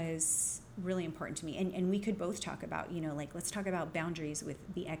that was really important to me. And we could both talk about, like, let's talk about boundaries with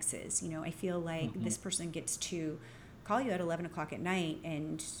the exes. I feel like Mm-hmm. this person gets to call you at 11 o'clock at night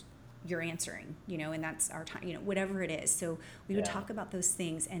and you're answering, and that's our time, whatever it is. So we would Yeah. talk about those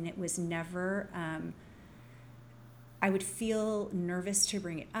things, and it was never, I would feel nervous to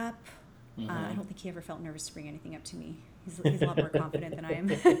bring it up. I Mm-hmm. don't think he ever felt nervous to bring anything up to me. He's a lot more confident than I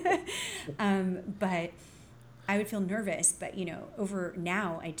am. But I would feel nervous, but over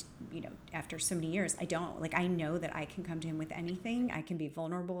now, after so many years, I don't. Like, I know that I can come to him with anything. I can be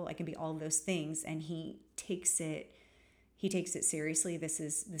vulnerable. I can be all those things, and he takes it seriously. This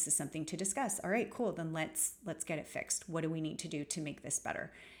is something to discuss. All right, cool. Then let's get it fixed. What do we need to do to make this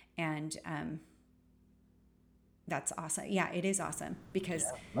better? And that's awesome. Yeah, it is awesome, because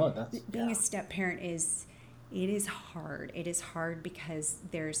Yeah. No, that's being a yeah. step parent is hard. It is hard because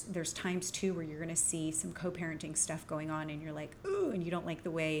there's times too where you're going to see some co-parenting stuff going on, and you're like, ooh, and you don't like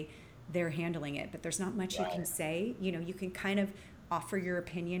the way they're handling it, but there's not much you can Right. say. You can kind of offer your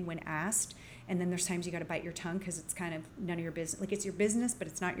opinion when asked, and then there's times you got to bite your tongue because it's kind of none of your business. Like, it's your business, but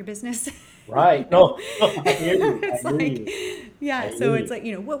it's not your business. Right. No. No. I hear you. I It's hear like, you. I yeah. So hear it's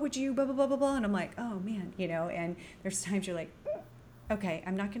you. like, what would you blah blah blah blah blah, and I'm like, oh man, and there's times you're like, okay,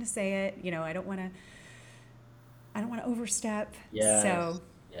 I'm not going to say it. I don't want to I don't want to overstep. Yes. So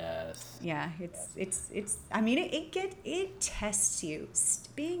Yes. yeah, it's I mean it tests you.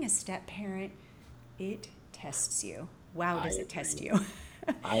 Being a step parent, it tests you. Wow, I does it test agree. you?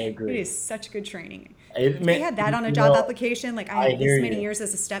 I It agree. is such good training. It If they may, had that on a you job know, application, like I I have hear this many you. years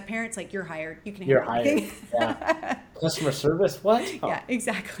as a step parent, it's like you're hired. You can You're handle hired. anything. Yeah. Customer service? What? Yeah, Oh,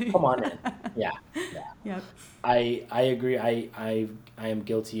 exactly. come on in. Yeah. Yeah. Yep. I agree. I am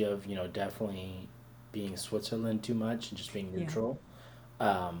guilty of, definitely being Switzerland too much and just being Yeah. neutral.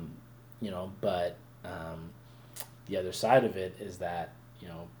 Um, but the other side of it is that,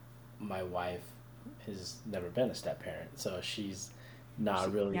 my wife has never been a step parent, so she's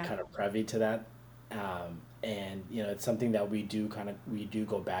not really Yeah. kind of privy to that. And it's something that we do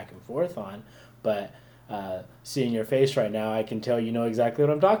go back and forth on, but seeing your face right now, I can tell you know exactly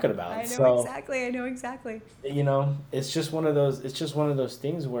what I'm talking about. I know So exactly. I know exactly. it's just one of those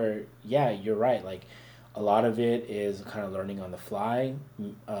things where, yeah, you're right. Like, a lot of it is kind of learning on the fly,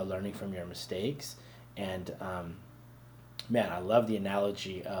 learning from your mistakes. And man, I love the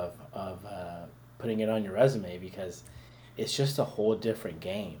analogy of putting it on your resume, because it's just a whole different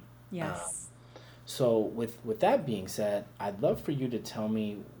game. um, Yes. so with that being said, I'd love for you to tell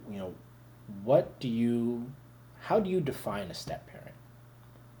me, you know what do you how do you define a step parent?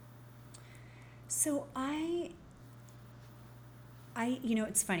 So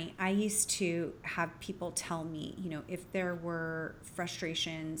it's funny. I used to have people tell me, if there were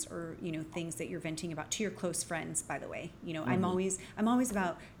frustrations or, things that you're venting about to your close friends, by the way, Hmm. I'm always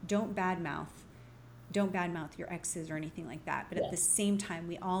about don't badmouth, don't badmouth your exes or anything like that. But at the Yes. same time,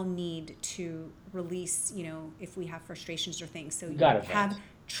 we all need to release, if we have frustrations or things. So You gotta have vent.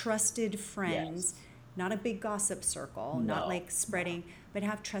 trusted friends, Yes. not a big gossip circle, not No. like No. spreading, but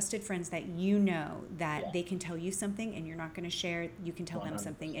have trusted friends that you know that Yeah. they can tell you something and you're not going to share. You can tell them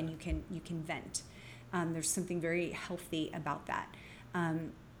something and 100%. you can vent. There's something very healthy about that.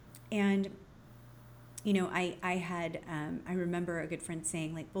 And I remember a good friend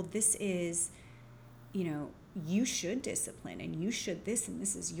saying like, well, this is, you should discipline and you should this and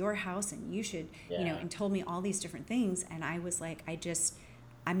this is your house and you should, Yeah. and told me all these different things. And I was like,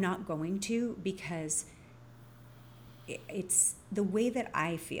 I'm not going to, because it's the way that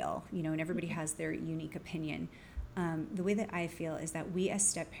I feel, and everybody has their unique opinion. The way that I feel is that we as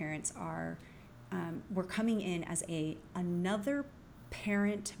step parents we're coming in as another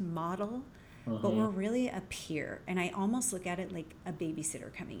parent model, but Hmm. we're really a peer. And I almost look at it like a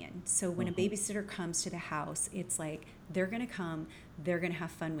babysitter coming in. So when a Hmm. babysitter comes to the house, it's like they're going to come, they're going to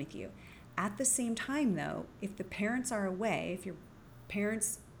have fun with you. At the same time, though, if the parents are away, if your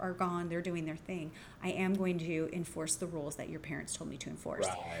parents are gone, they're doing their thing, I am going to enforce the rules that your parents told me to enforce.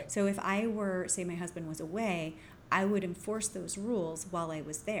 Right. So if I were, say, my husband was away, I would enforce those rules while I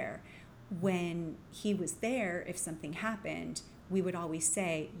was there. When he was there, if something happened, we would always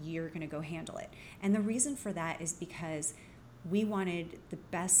say, you're going to go handle it. And the reason for that is because we wanted the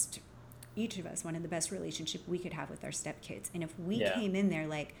best, each of us wanted the best relationship we could have with our stepkids. And if we Yeah. came in there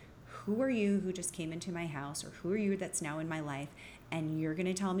like, who are you who just came into my house, or who are you that's now in my life, and you're going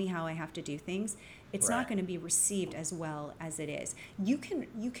to tell me how I have to do things, it's not Right. going to be received as well as it is. You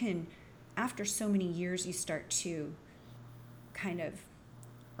can after so many years you start to kind of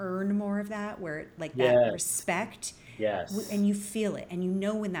earn more of that, where like that Yes. respect, Yes. and you feel it and you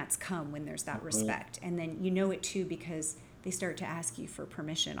know when that's come, when there's that Hmm. respect. And then you know it too because they start to ask you for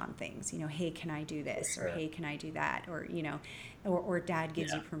permission on things, hey, can I do For this, or sure. hey, can I do that, or or dad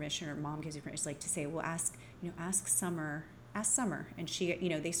gives you Yeah. permission or mom gives you permission. It's like to say, well, ask Summer, and she,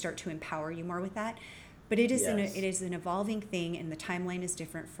 they start to empower you more with that. But it is it Yes. is an evolving thing, and the timeline is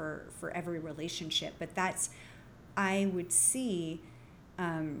different for every relationship. But that's, I would see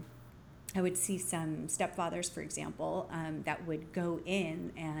um, I would see some stepfathers, for example, that would go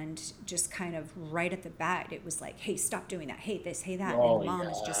in and just kind of right at the bat, it was like, hey, stop doing that. Hey, this, hey, that. And Oh, mom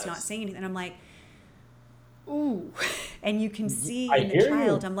is just not yes. saying anything. And I'm like, ooh. And you can see I in the hear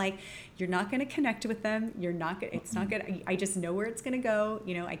child, you. I'm like, you're not going to connect with them. You're not going to, it's not going to, I just know where it's going to go.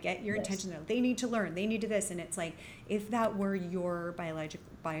 I get your Yes. intention. They need to learn, they need to this. And it's like, if that were your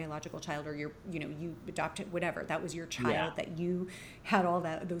biological child, or you adopted, whatever, that was your Yeah. child, that you had all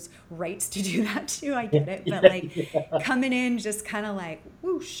those rights to do that too. I get it. But like Yeah. coming in just kind of like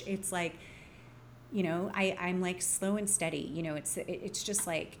whoosh, it's like, I'm like slow and steady, it's just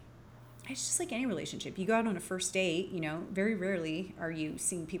like any relationship. You go out on a first date, very rarely are you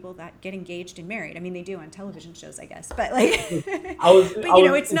seeing people that get engaged and married. I mean, they do on television shows, I guess, but like, but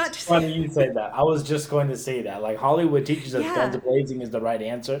it's not It's just, funny you say that. I was just going to say that. Like, Hollywood teaches us guns yeah, blazing is the right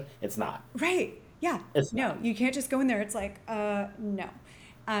answer. It's not. right. Yeah. It's No, not. you can't just go in there. It's like, no.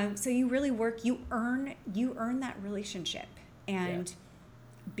 So you really work, you earn that relationship, Yeah. and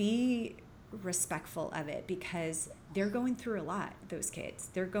be respectful of it, because they're going through a lot, those kids.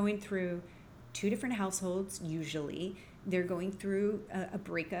 They're going through two different households, usually. They're going through a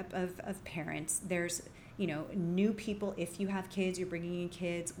breakup of parents. There's, new people. If you have kids, you're bringing in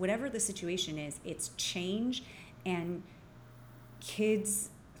kids. Whatever the situation is, it's change, and kids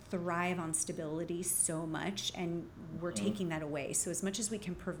thrive on stability so much, and we're Mhm. taking that away. So as much as we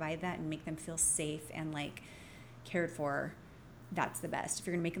can provide that and make them feel safe and like cared for, that's the best. If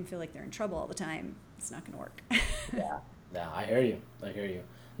you're going to make them feel like they're in trouble all the time, it's not going to work. Yeah. Yeah, I hear you. I hear you.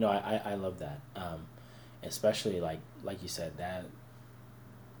 No, I love that. Especially like you said, that,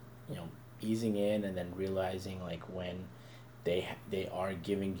 you know, easing in and then realizing like when they are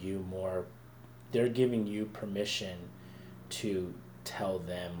giving you more, they're giving you permission to tell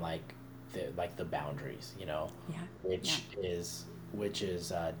them like the boundaries, Yeah, yeah, which is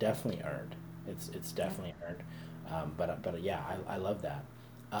definitely earned. It's yep. definitely earned. But yeah, I love that.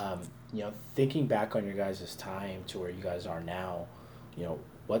 Thinking back on your guys' time to where you guys are now,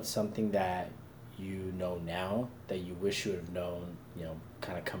 what's something that you know now that you wish you would have known,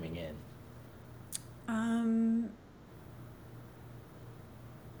 kind of coming in? Um,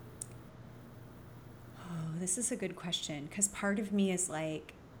 oh, this is a good question, because part of me is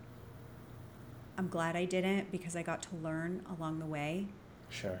like, I'm glad I didn't, because I got to learn along the way.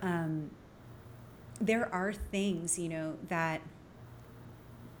 Sure. Um, there are things, that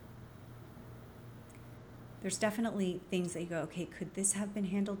there's definitely things that you go, okay, could this have been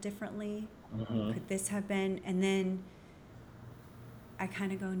handled differently? Mm-hmm. Could this have been? And then I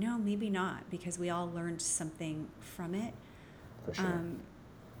kind of go, no, maybe not, because we all learned something from it. For sure. Um,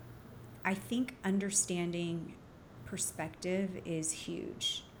 I think understanding perspective is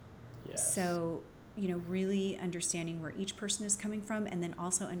huge. Yes. So, really understanding where each person is coming from, and then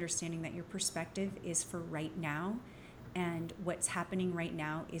also understanding that your perspective is for right now, and what's happening right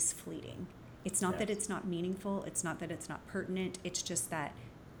now is fleeting. It's not that Yes. it's not meaningful, it's not that it's not pertinent, it's just that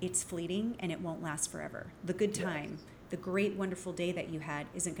it's fleeting and it won't last forever. The good time, Yes. the great, wonderful day that you had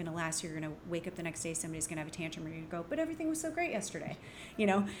isn't going to last. You're going to wake up the next day, somebody's going to have a tantrum, and you're going to go, but everything was so great yesterday, you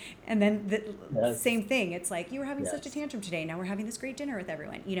know? And then the Yes. same thing. It's like, you were having such a Yes. tantrum today. Now we're having this great dinner with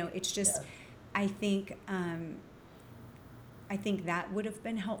everyone. It's just, Yes. I think, I think that would have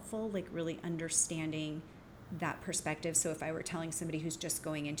been helpful, like really understanding that perspective. So if I were telling somebody who's just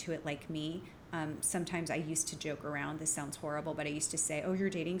going into it like me, sometimes I used to joke around. This sounds horrible, but I used to say, "Oh, you're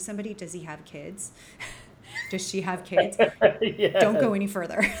dating somebody? Does he have kids? Does she have kids? Don't Yes. go any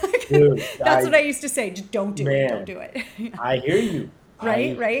further." Dude, That's what I used to say. Just don't do it. Don't man, do it. I hear you. Right, I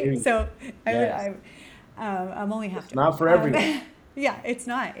hear right. you. So I would, Yes. I'm only half It's not joking. for everyone. Yeah, it's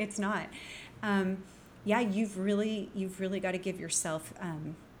not. It's not. Um, yeah, you've really got to give yourself,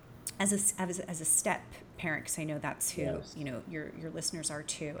 as a step parent, because I know that's who Yes. your listeners are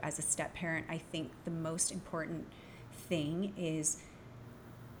too. As a step parent, I think the most important thing is,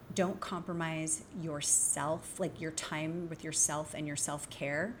 don't compromise yourself, like your time with yourself and your self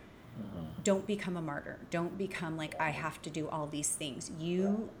care. Hmm. Don't become a martyr. Don't become like, I have to do all these things.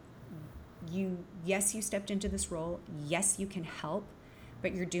 Yes, you stepped into this role. Yes, you can help,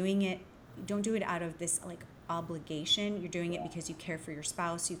 but you're doing it. Don't do it out of this like obligation. You're doing it because you care for your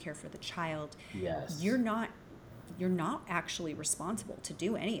spouse, you care for the child. Yes. You're not actually responsible to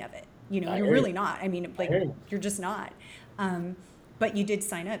do any of it. I You're hear you. really not. I mean, I like, hear you. you're just not. Um, but you did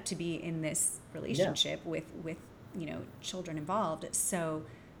sign up to be in this Yeah. relationship with children involved. So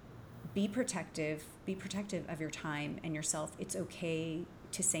be protective of your time and yourself. It's okay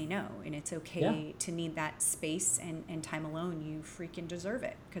to say no, and it's Yeah. okay to need that space and time alone. You freaking deserve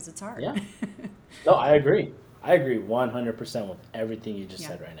it, because it's hard. Yeah. No, I agree. I agree 100% with everything you just Yeah.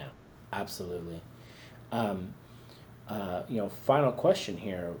 said right now. Absolutely. Um, Final question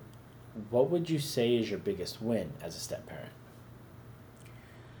here. What would you say is your biggest win as a step parent?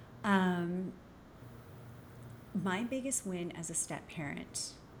 um, my biggest win as a step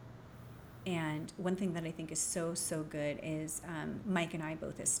parent, and one thing that I think is so, so good, is Mike and I,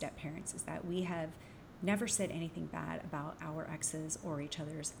 both as step parents, is that we have never said anything bad about our exes or each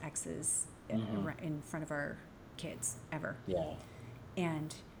other's exes Hmm. in front of our kids, ever. Yeah.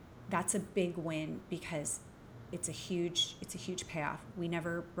 And that's a big win, because it's a huge payoff. We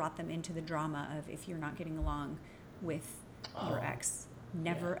never brought them into the drama of, if you're not getting along with your Oh, ex. yeah.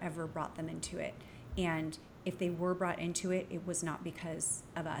 Never ever brought them into it. And if they were brought into it, it was not because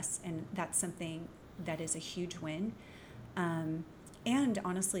of us. And that's something that is a huge win. Um, and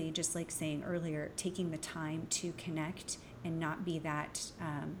honestly, just like saying earlier, taking the time to connect and not be that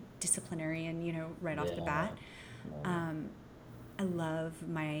disciplinarian, right off the Yeah. bat. No. Um, I love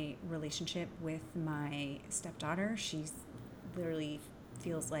my relationship with my stepdaughter. She's literally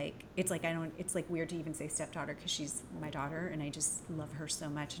feels like I don't, it's like weird to even say stepdaughter because she's my daughter, and I just love her so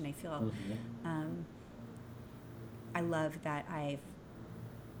much. And I feel, Hmm. um, I love that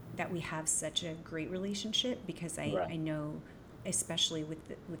that we have such a great relationship because Right. I know, especially with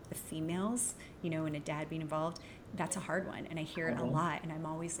the females, and a dad being involved, that's a hard one. And I hear it a Hmm. lot. And I'm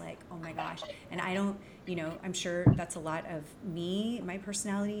always like, oh my gosh. And I don't, I'm sure that's a lot of me, my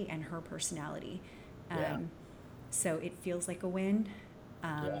personality, and her personality. Yeah. Um, so it feels like a win.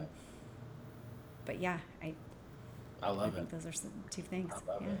 Yeah. Um, but yeah, I I love it. think those are some two things.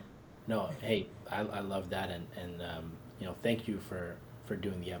 I love Yeah. it. No, hey, I love that, and thank you for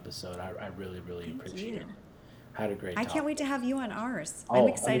doing the episode. I really really Thank appreciate it. you. Had a great I can't talk. wait to have you on ours. I'm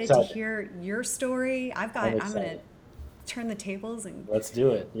Oh, I'm excited to excited. hear your story. I'm I'm going to excited. turn the tables and Let's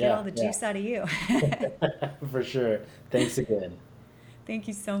do it. get all Yeah, the yeah, juice out of you. for sure. Thanks again. Thank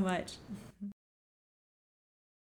you so much.